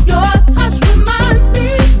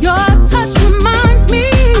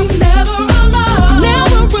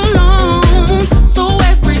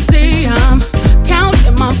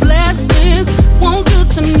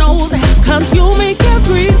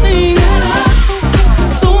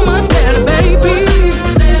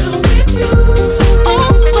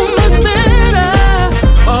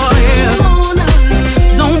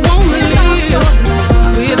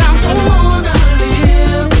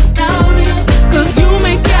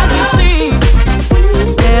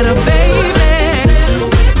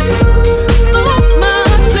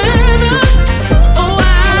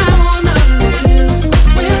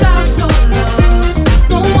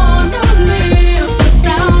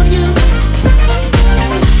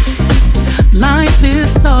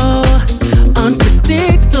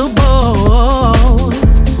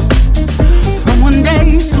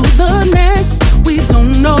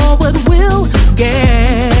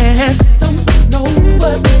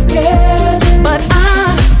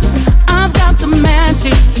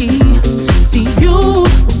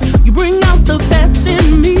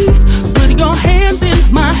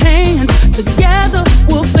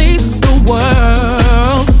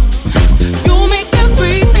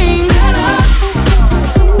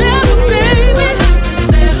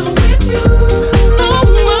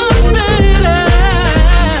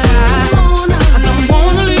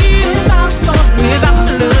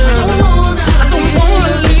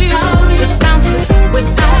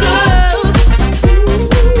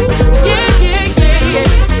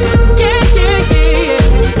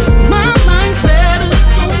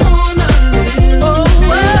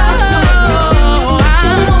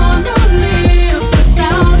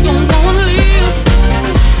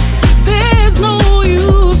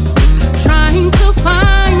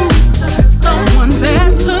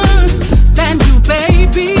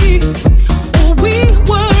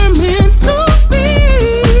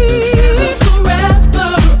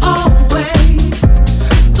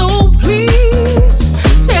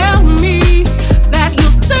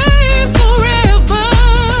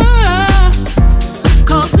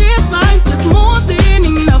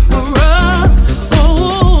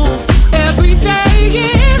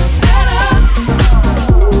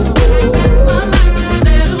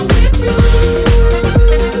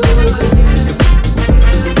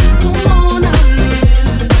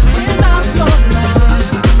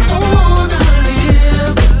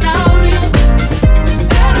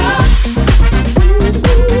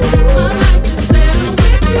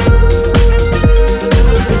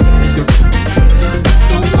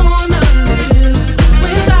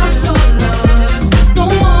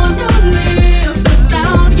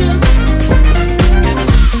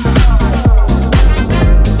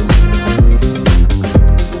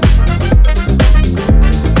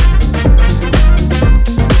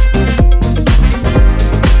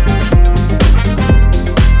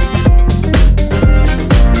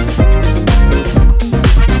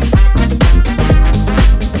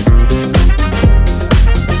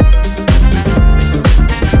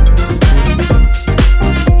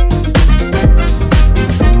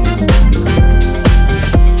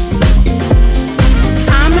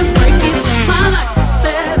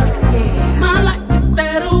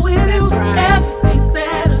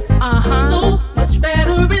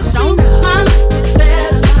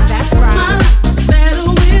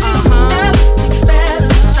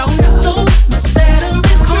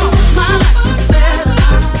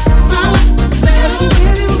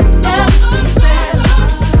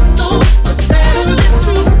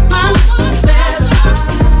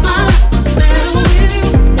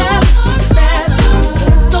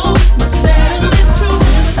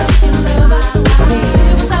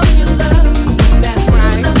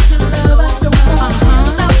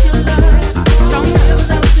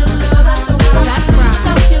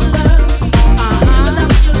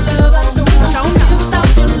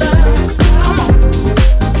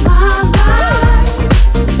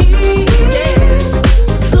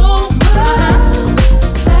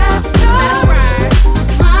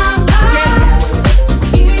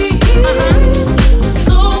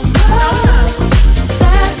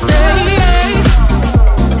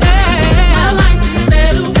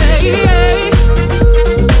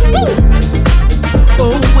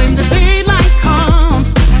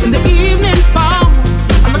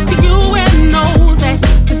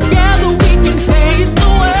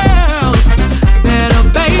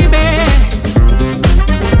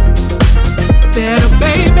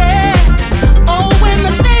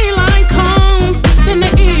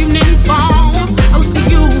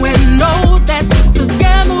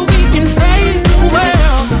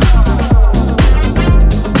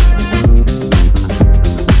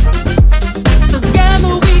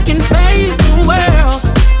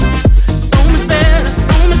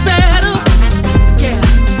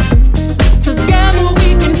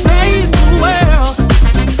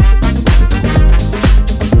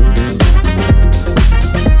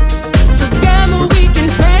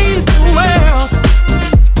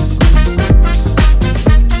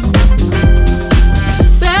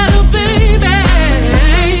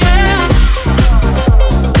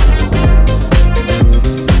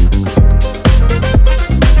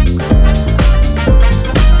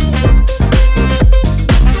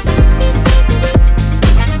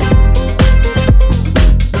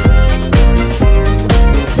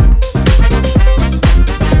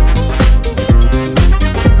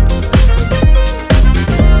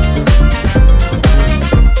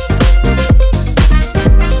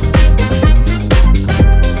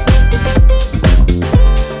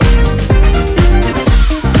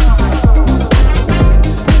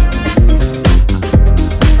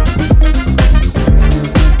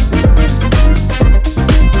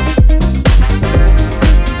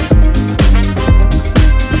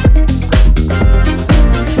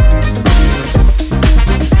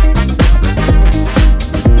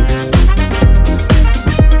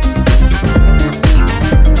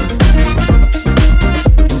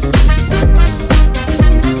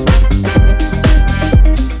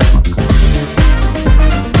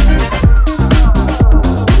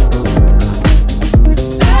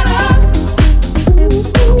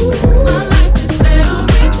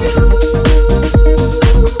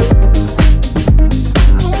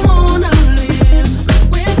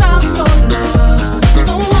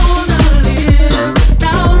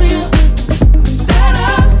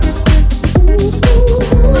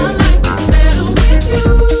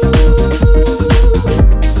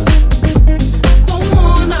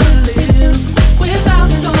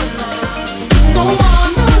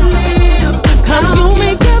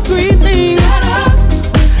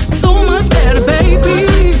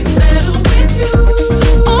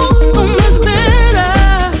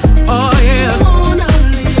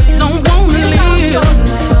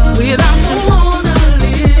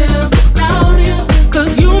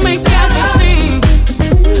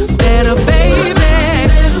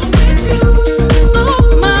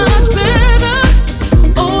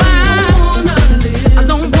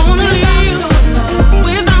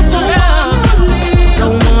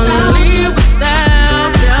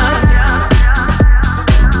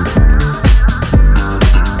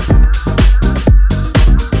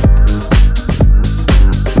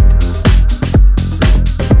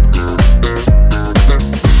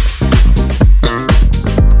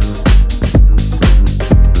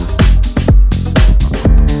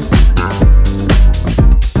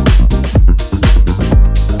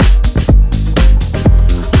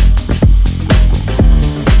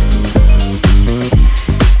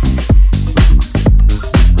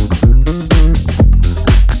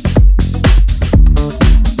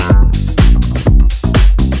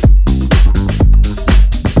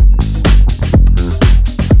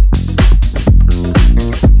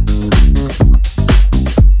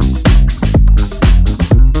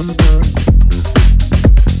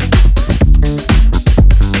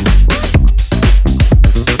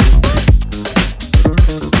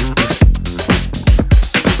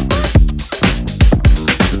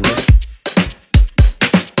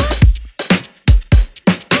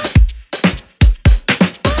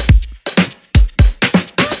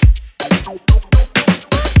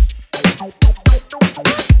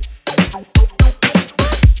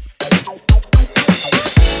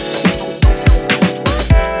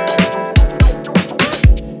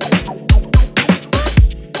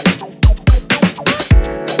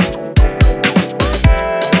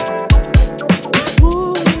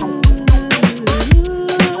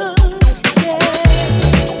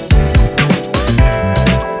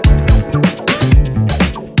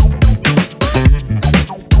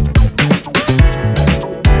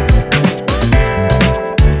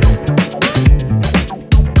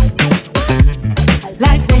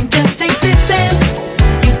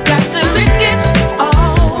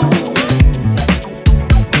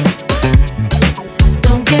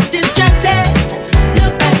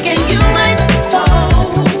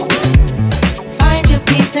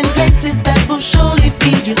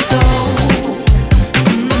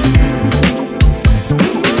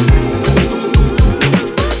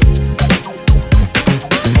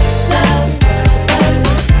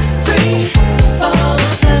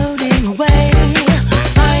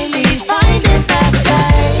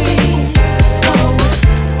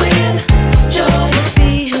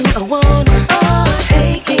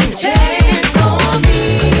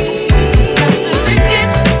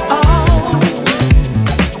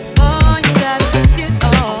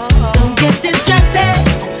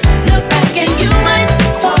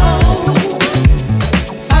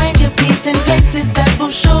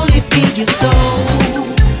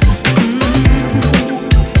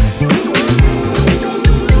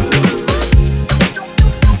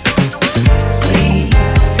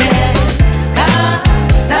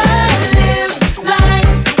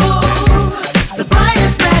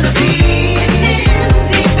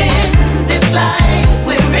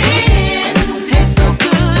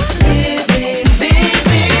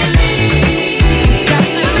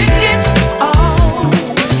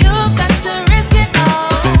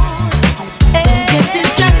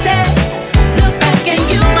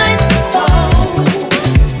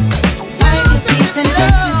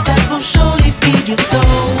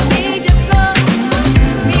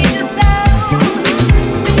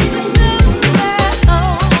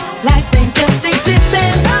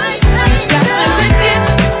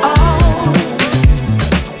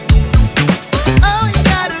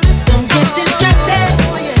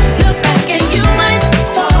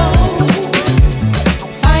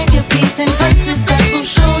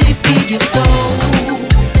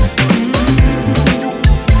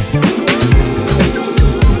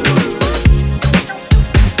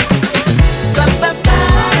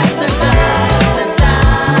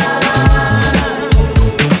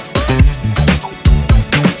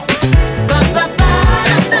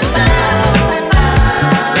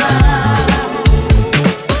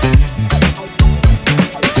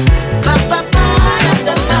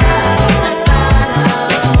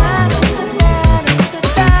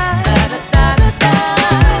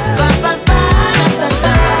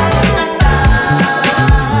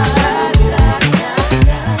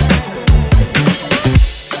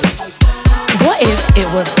it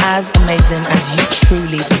was as amazing as you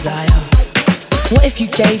truly desire? What if you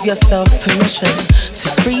gave yourself permission to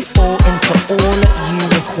free fall into all you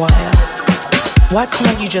require? Why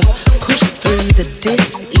can't you just push through the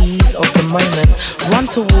dis-ease of the moment, run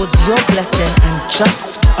towards your blessing and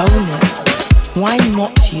just own it? Why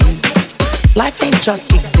not you? Life ain't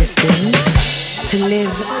just existing. To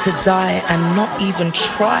live, to die, and not even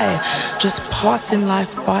try. Just passing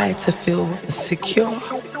life by to feel secure.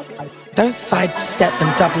 Don't sidestep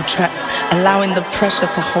and double track, allowing the pressure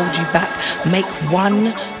to hold you back. Make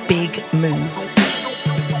one big move.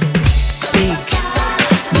 Big,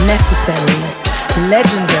 necessary,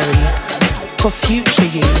 legendary, for future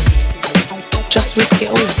you. Just risk it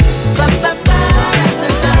all.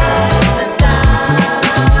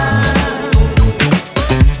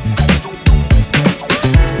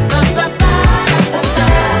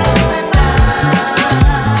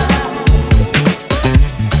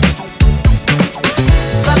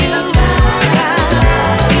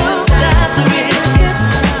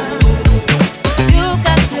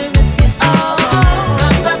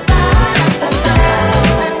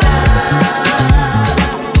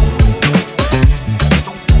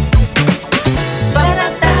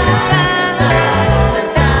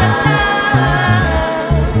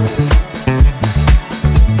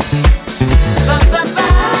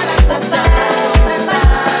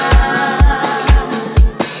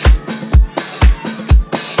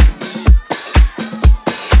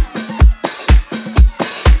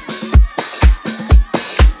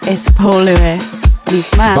 It's Paul Lewis.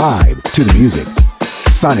 He's mad. Vibe to the music.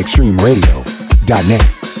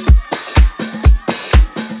 SonicStreamRadio.net.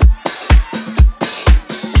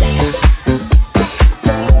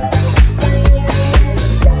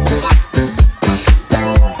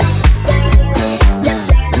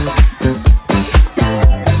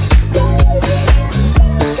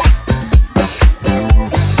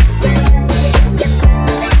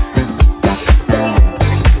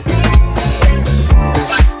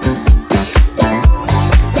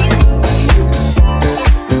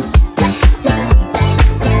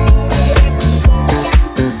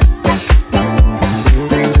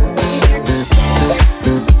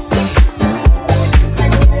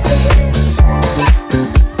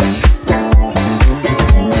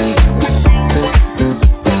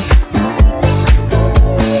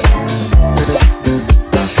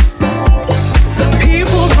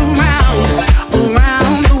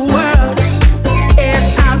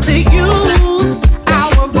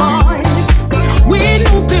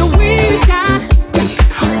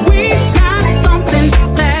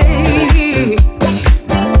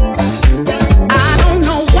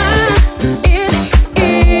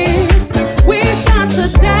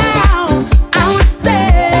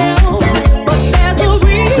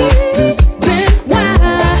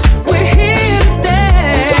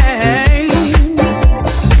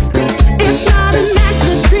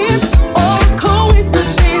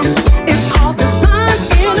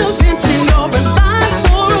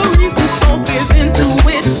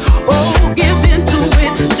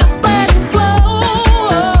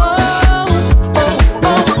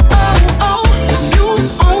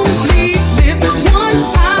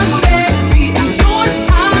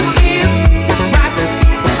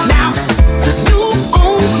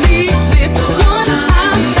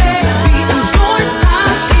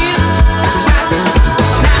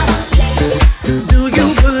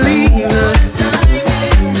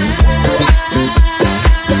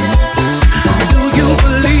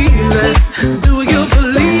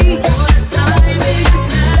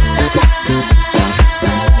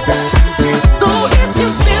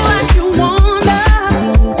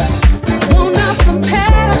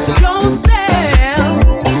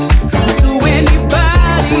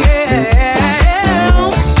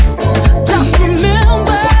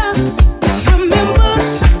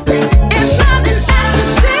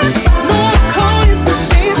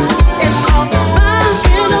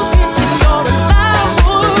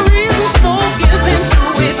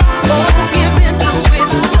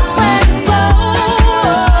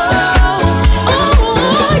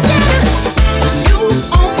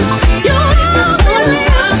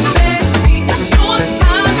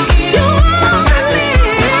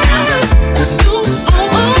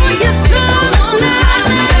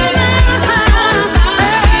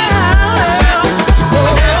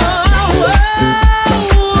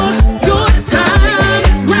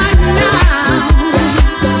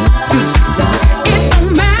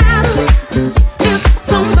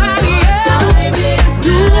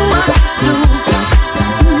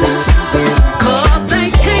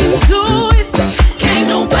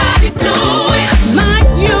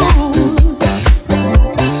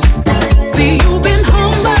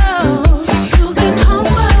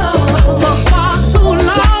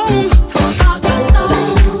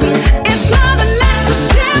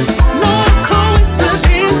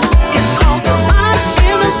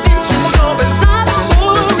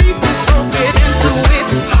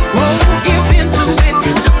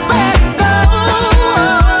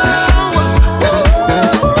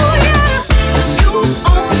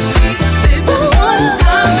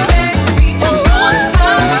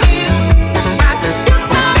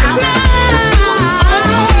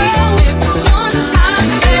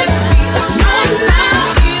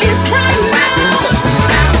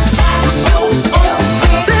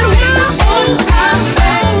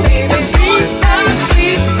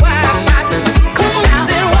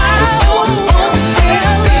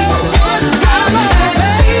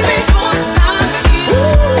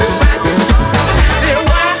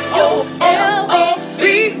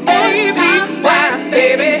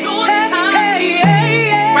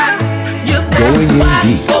 Going in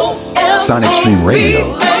deep.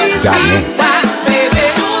 SonicStreamRadio.net.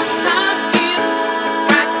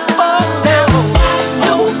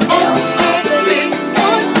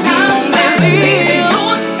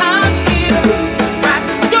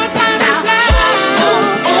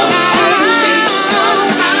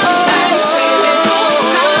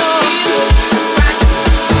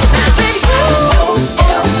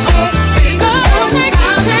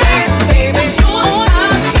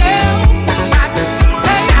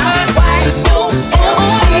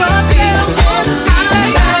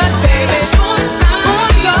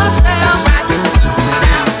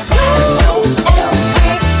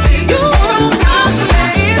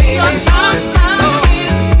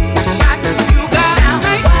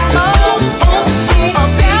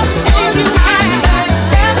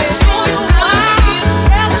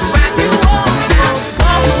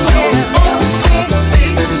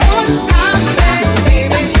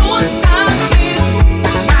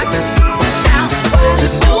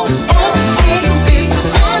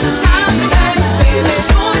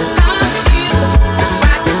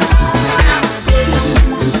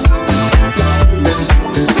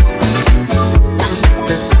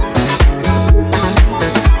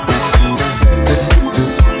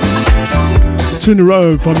 In a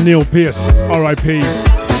row from Neil Pearce, R.I.P.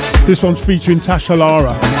 This one's featuring Tasha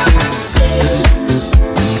Lara.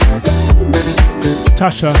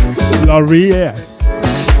 Tasha Laria.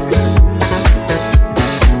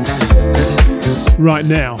 Right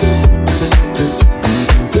now.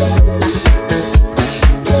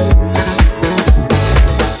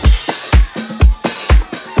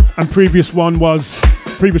 And previous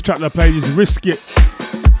track that I played is Risk It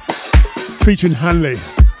featuring Hanley.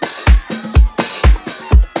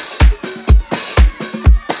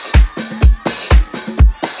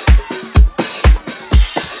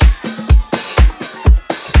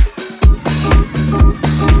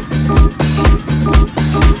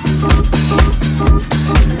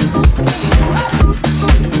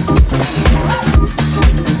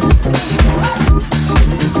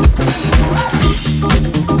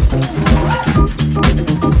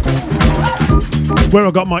 Where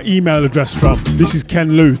I got my email address from. This is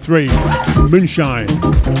Ken Lou 3 Moonshine.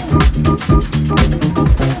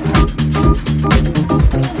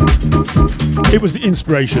 It was the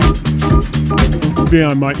inspiration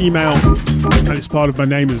behind my email, and it's part of my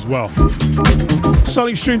name as well.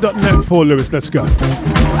 SonicStream.net, Paul Lewis, let's go.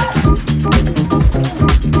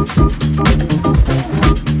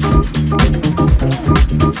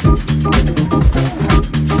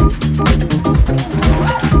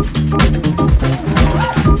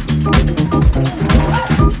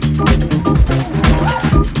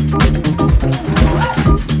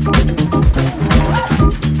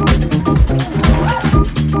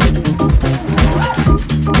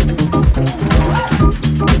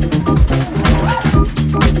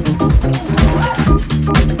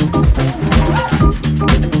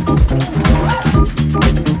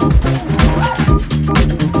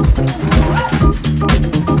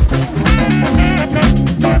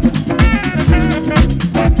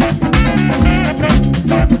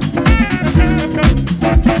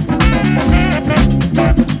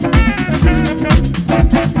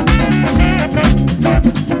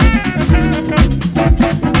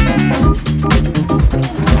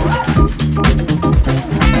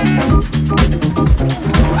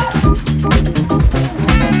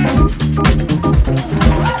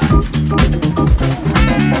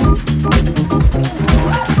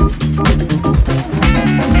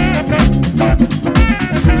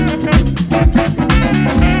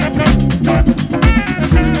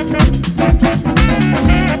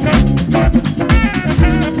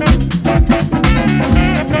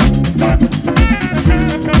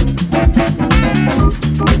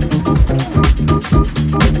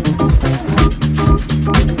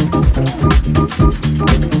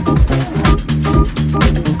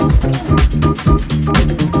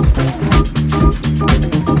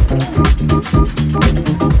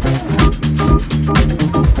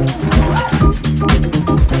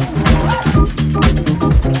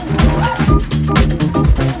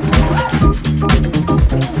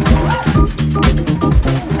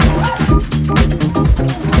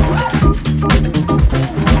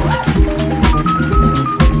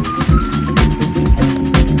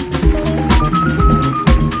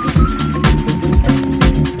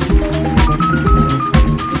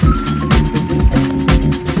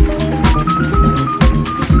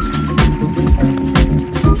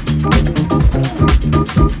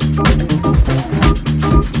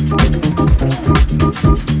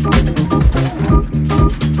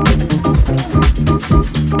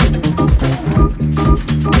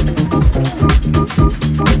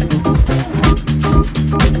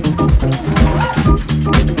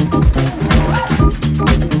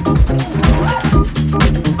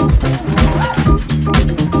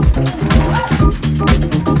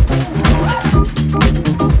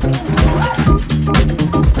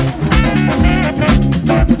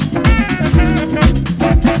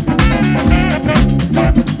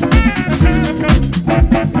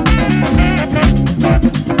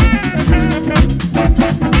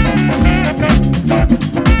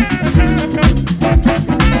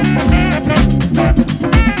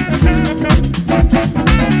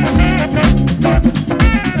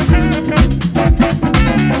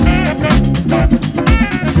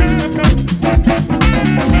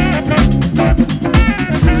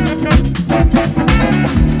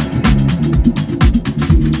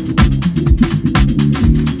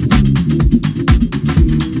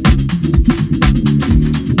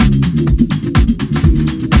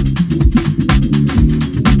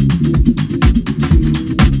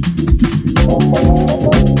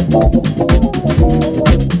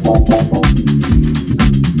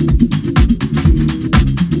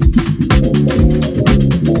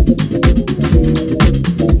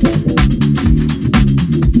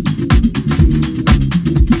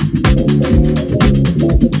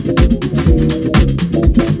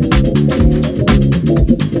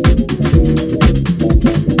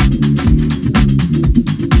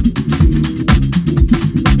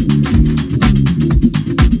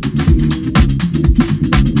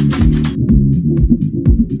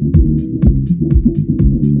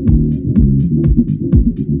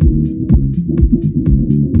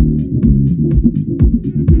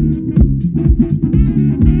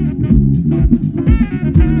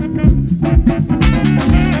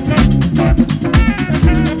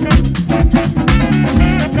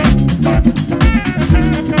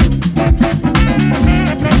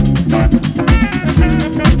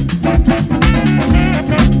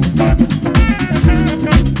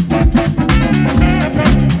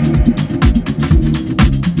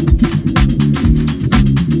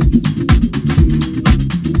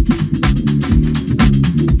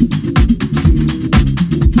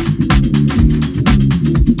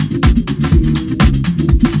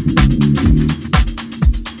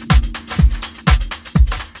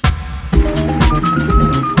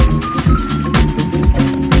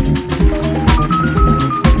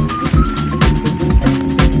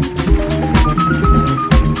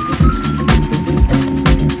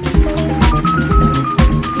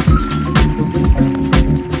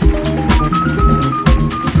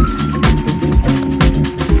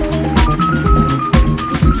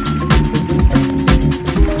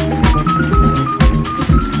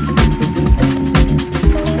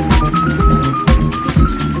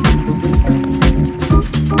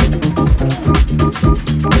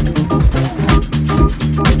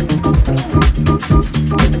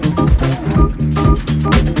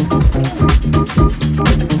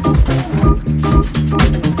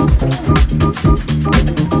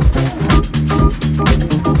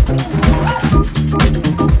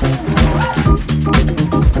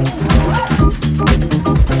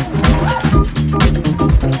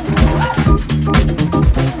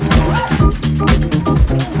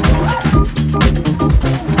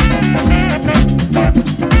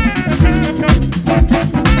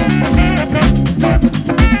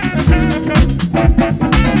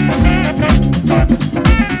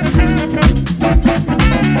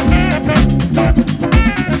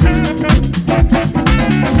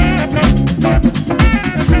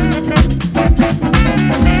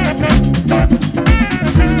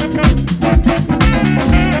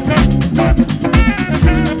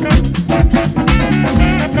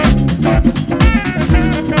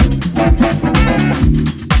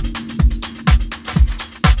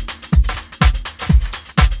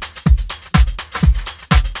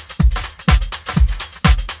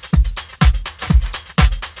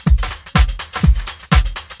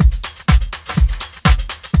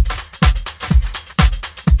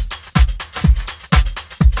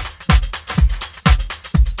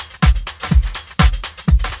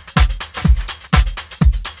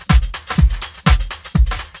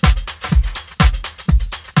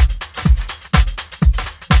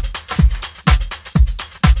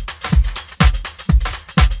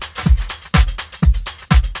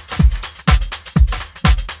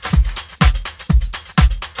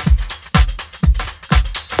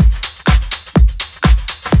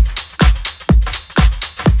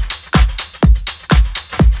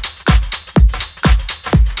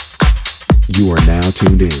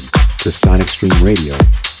 tuned in to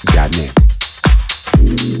sonicstreamradio.net.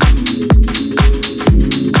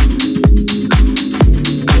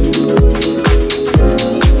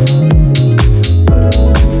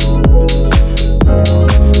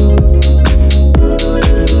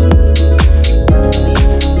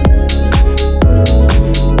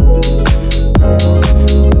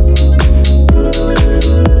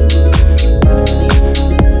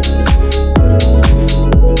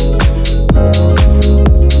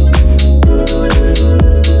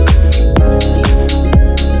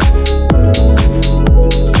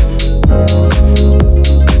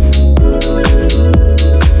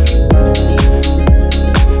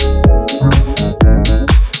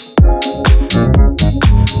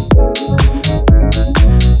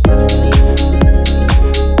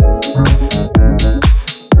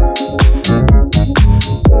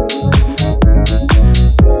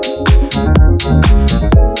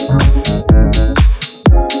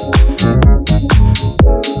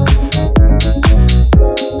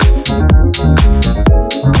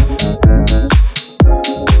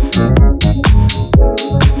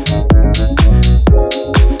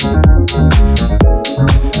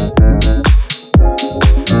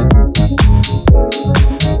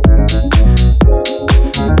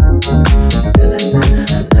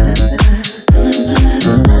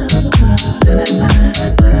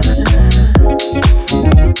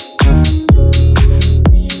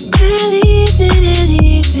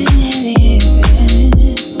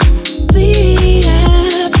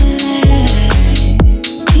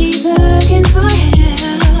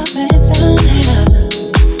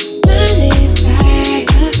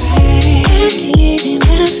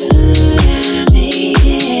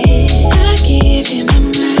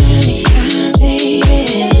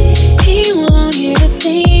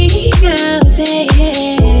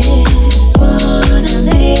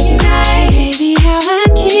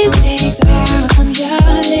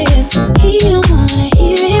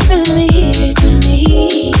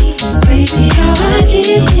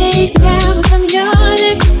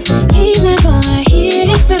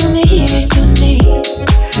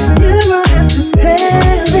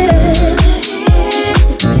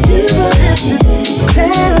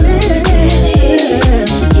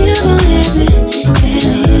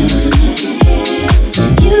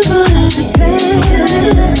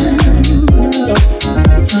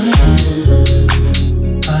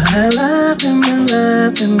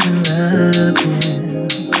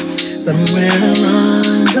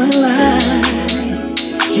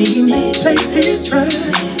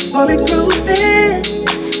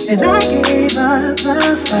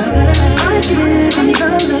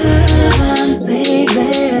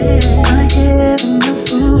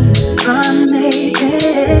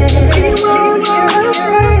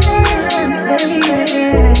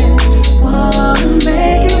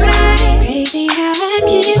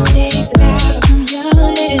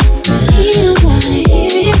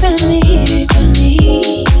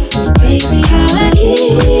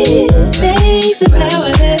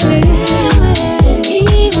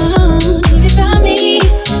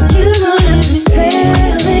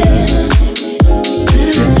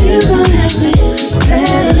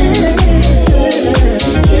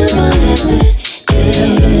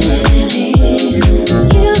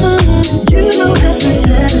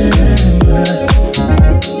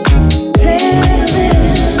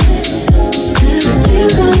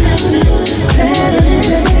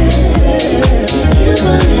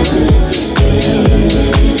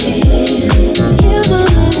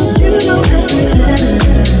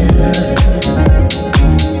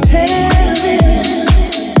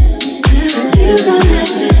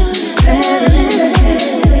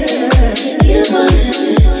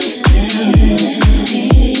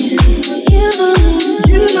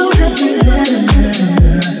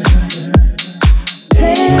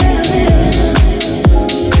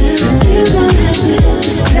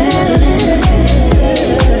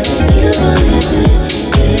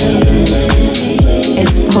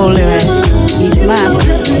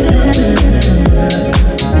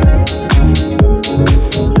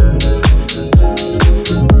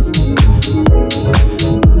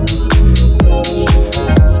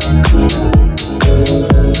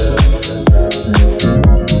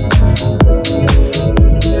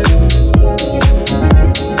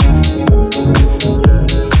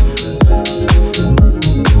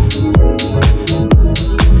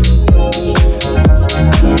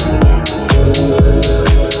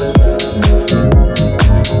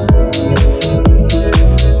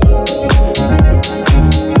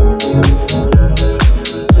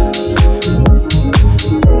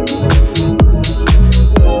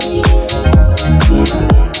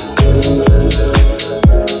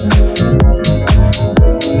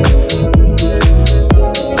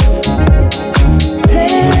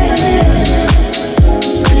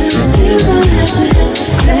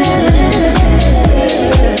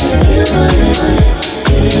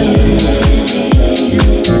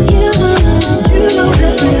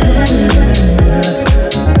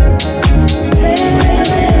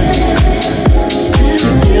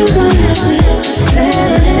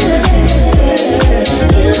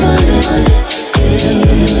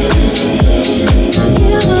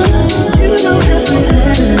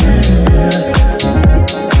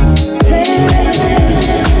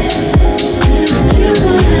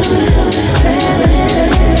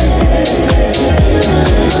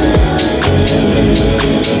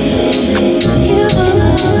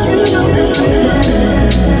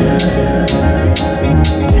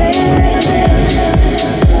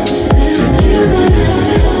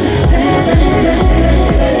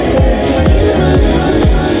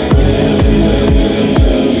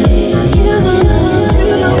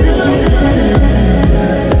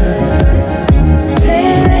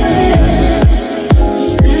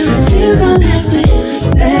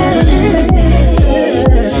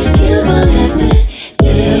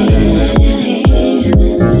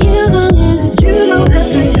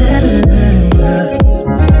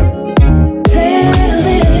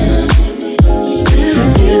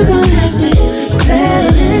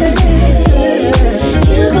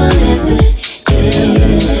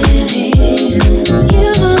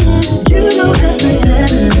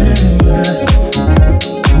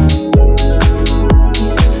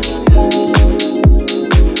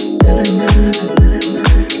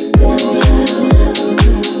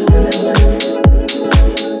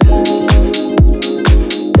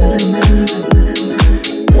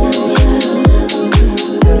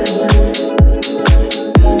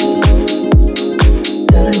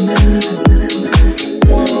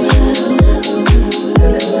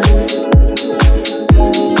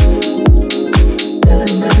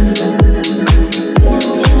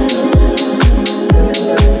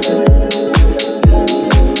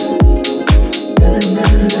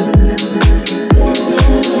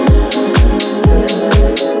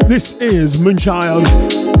 is Moonchild.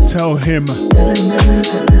 Tell him.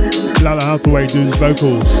 Lala Hathaway doing his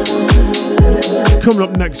vocals. Coming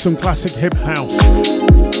up next, some classic hip house.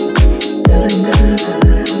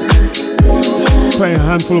 Play a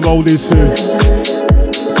handful of oldies too.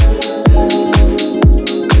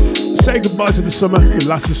 Say goodbye to the summer, the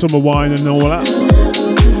last of summer wine and all that.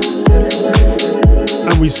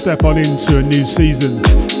 And we step on into a new season.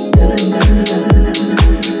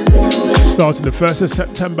 Starting the 1st of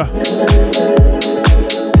September.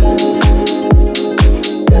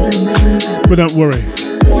 But don't worry,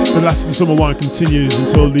 the last of the summer wine continues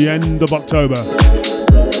until the end of October.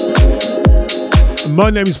 And my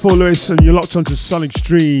name is Paul Lewis and you're locked onto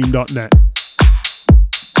sonicstream.net.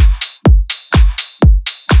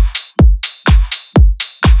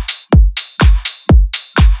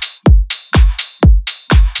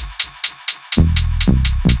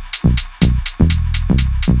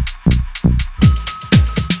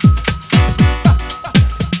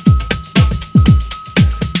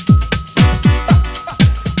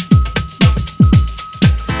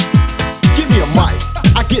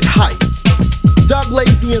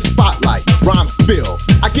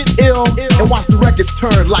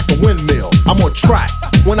 Turn like a windmill. I'm on track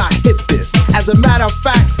when I hit this. As a matter of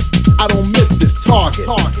fact, I don't miss this target.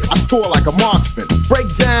 I score like a marksman. Break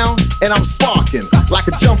down and I'm sparking like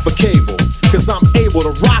a jumper cable. Cause I'm able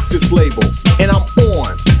to rock this label. And I'm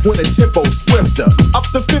on when the tempo's swifter. Up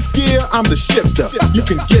to 5th gear, I'm the shifter. You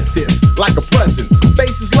can get this like a present.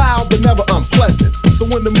 Bass is loud but never unpleasant. So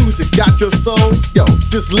when the music's got your soul, yo,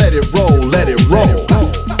 just let it roll, let it roll.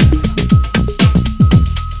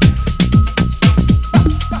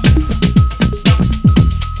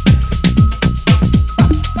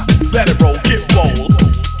 Let it roll, get bold.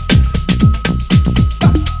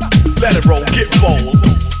 Let it roll, get bold.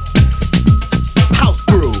 House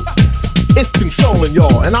groove, it's controlling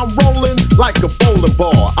y'all. And I'm rolling like a bowling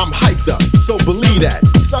ball. I'm hyped up, so believe that.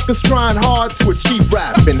 Suckers trying hard to achieve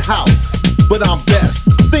rap in house, but I'm best.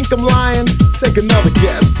 Think I'm lying? Take another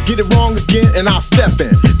guess. Get it wrong again and I'll step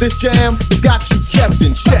in. This jam has got you kept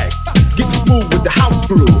in check. Getting smooth with the house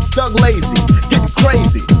groove. Doug Lazy, getting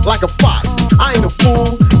crazy like a fox. I ain't a fool,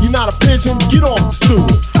 you're not a pigeon, get off the stool.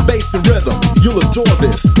 Bass and rhythm, you'll adore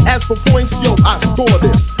this. As for points, yo, I score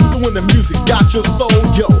this. So when the music's got your soul,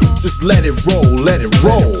 yo, just let it roll, let it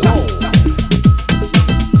roll.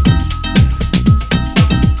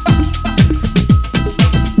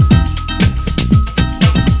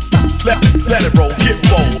 Let it roll, get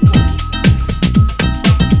bold.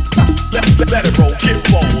 Let it roll, get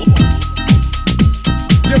bold.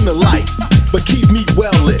 Dim the lights, but keep me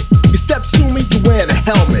well lit. You step to me, you wearing a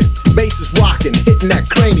helmet. Bass is rocking, hitting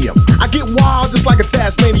that cranium. I get wild just like a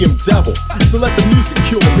Tasmanian devil. So let the music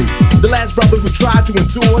cure me. The last brother who tried to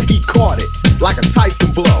endure, he caught it like a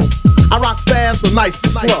Tyson blow. I rock fast, so nice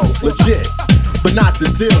and slow, legit, but not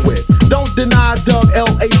to deal with. Don't deny Doug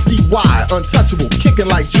L-A-C-Y, untouchable,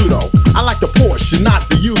 kicking like judo. I like the Porsche, not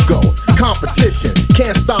the Yugo. Competition,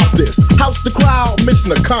 can't stop this. House the crowd,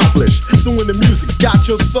 mission accomplished. So when the music's got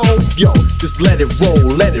your soul, yo, just let it roll,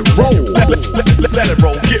 let it roll. Let it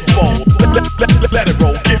roll, get bold. Let it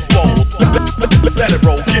roll, get bold. Let it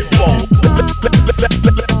roll, get bold.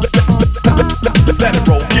 Let it roll, get bold. Let it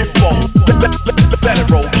roll, get bold. Let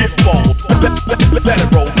it roll, get bold. Let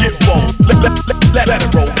it roll, get bold.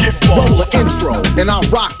 Roll the intro, and I'll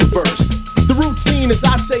rock the verse. The routine is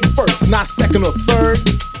I take first, not second or third.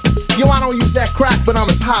 Yo, I don't use that crack, but I'm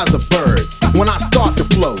as high as a bird when I start to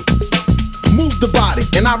float. Move the body,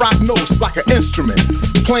 and I rock notes like an instrument,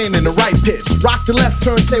 playing in the right pitch. Rock the left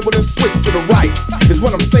turntable and switch to the right, is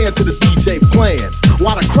what I'm saying to the DJ playing,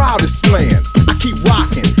 while the crowd is playing. I keep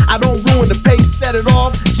rocking, I don't ruin the pace, set it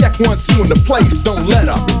off, check 1, 2 in the place, don't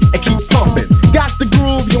let up, and keep pumping. Got the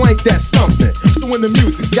groove, you ain't that something. So when the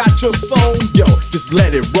music's got your soul, yo, just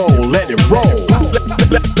let it roll, let it roll.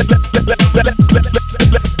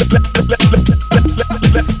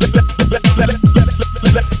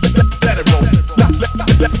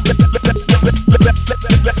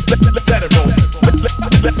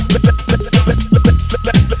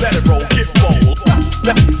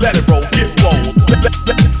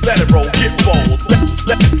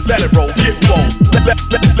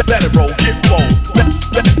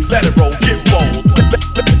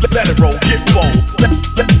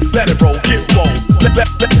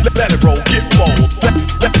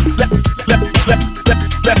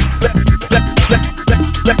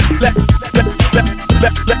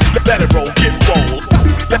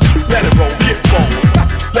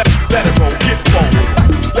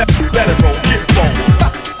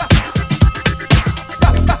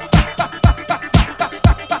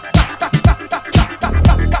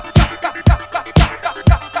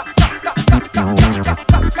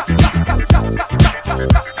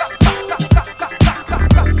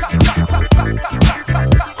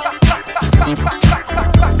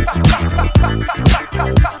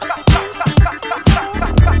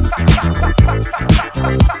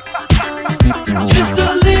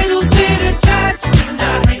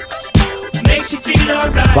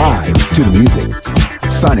 to the music.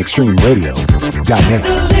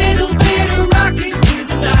 SonicStreamRadio.net.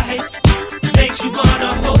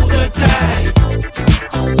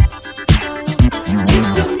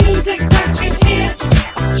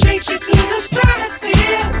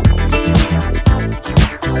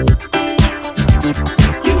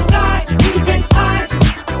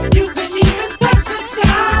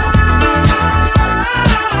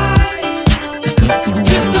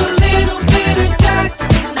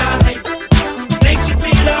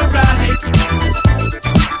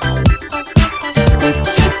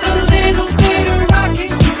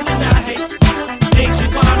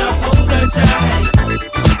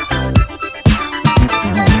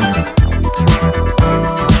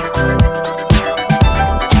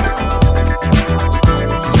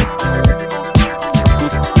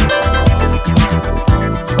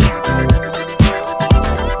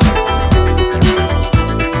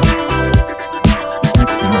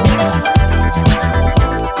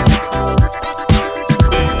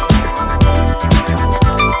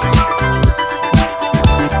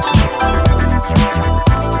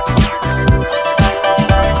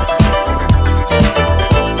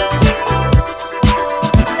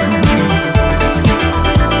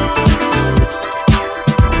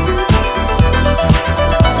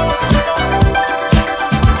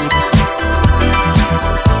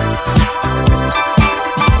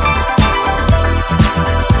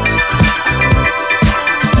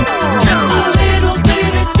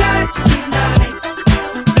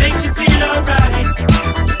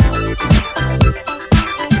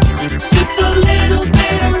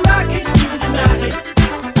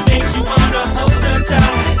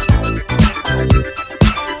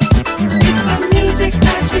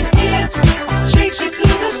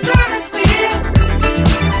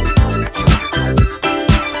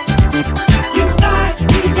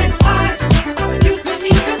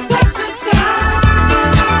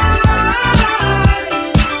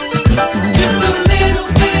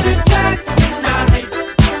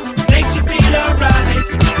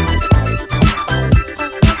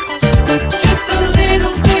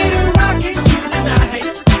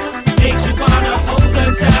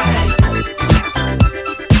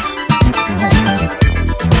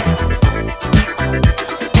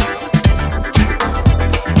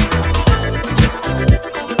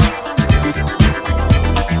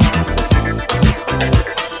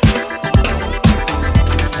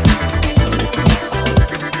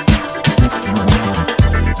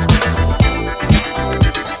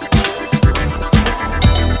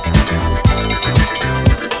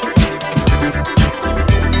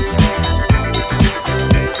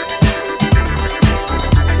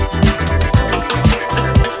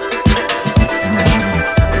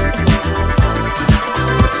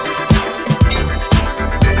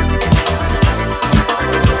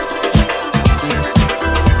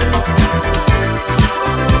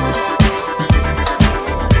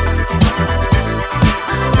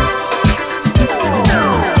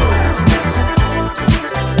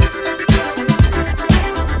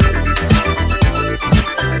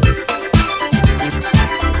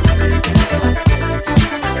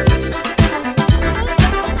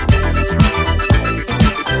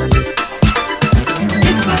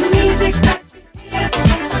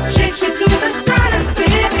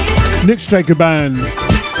 Nick Straker Band.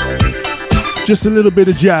 Just a little bit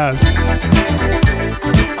of jazz.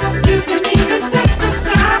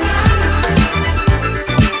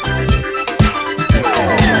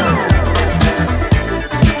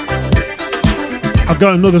 I've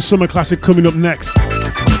got another summer classic coming up next.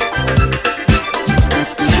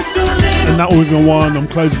 And that will be the one I'm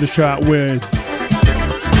closing the show out with.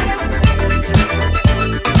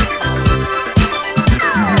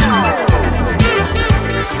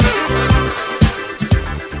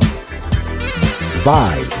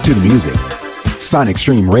 Vibe to the music.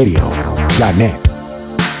 SonicStreamRadio.net.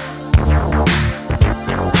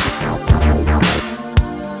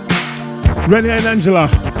 Renee and Angela.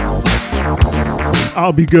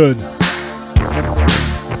 I'll be good.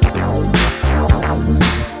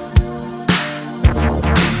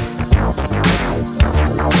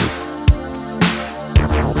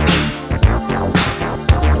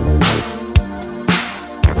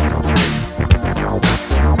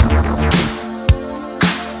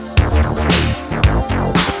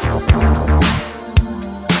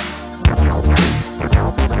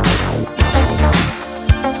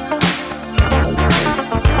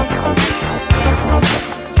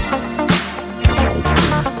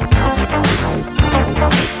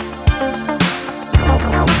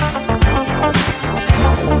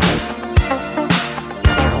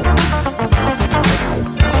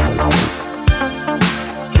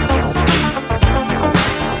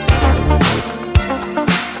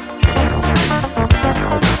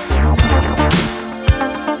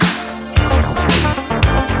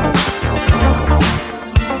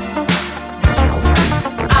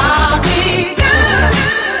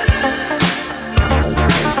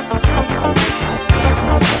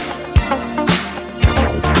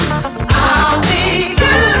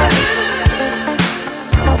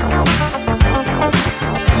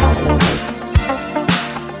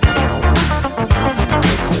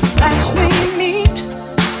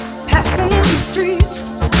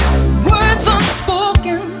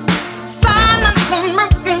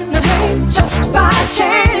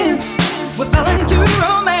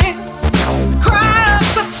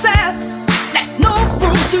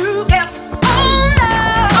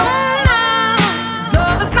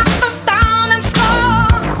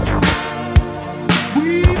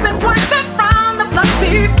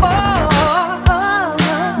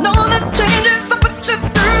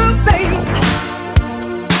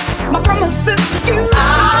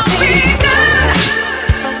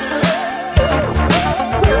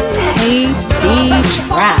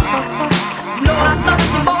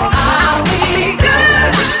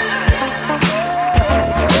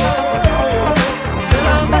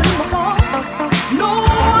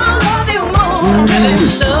 Fell in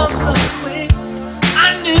love so quick, I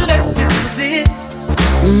knew that this was it.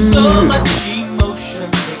 So much emotion,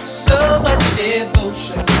 so much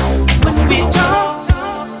devotion. When we talk,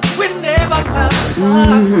 we never found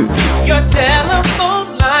apart. Your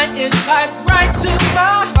telephone line is piped right to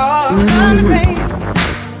my heart. Baby,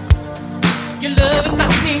 your love has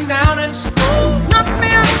knocked me down and smooth, knocked me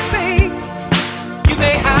out of bed. You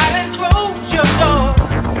may hide and close your door,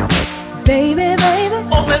 baby, baby.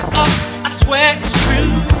 Open up, I swear it's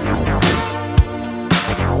true.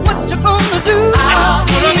 What you gonna do? I just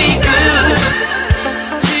wanna be good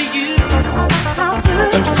to you.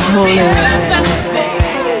 It's Paula.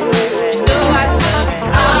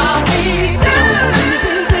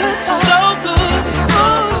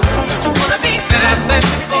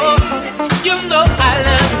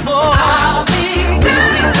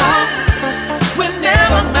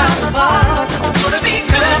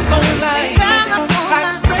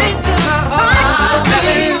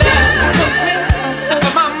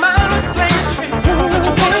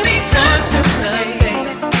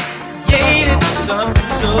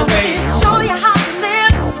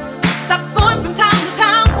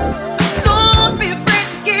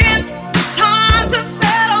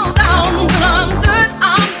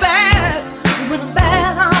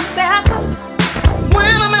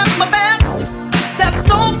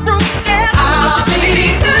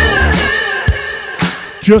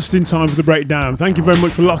 Just in time for the breakdown. Thank you very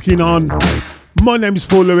much for locking on. My name is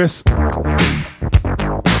Paul Lewis. And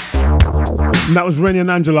that was Rennie and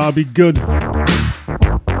Angela. I'll be good.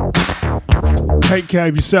 Take care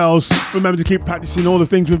of yourselves. Remember to keep practicing all the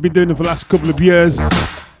things we've been doing for the last couple of years.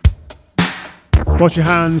 Wash your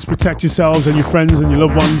hands, protect yourselves and your friends and your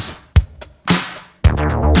loved ones.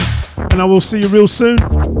 And I will see you real soon.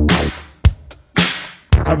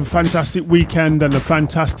 Have a fantastic weekend and a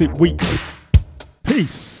fantastic week.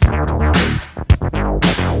 Peace.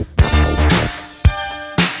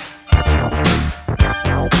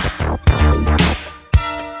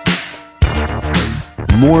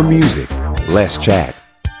 More music, less chat.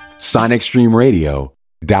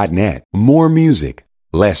 SonicStreamRadio.net. More music,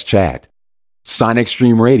 less chat.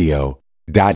 SonicStreamRadio.net.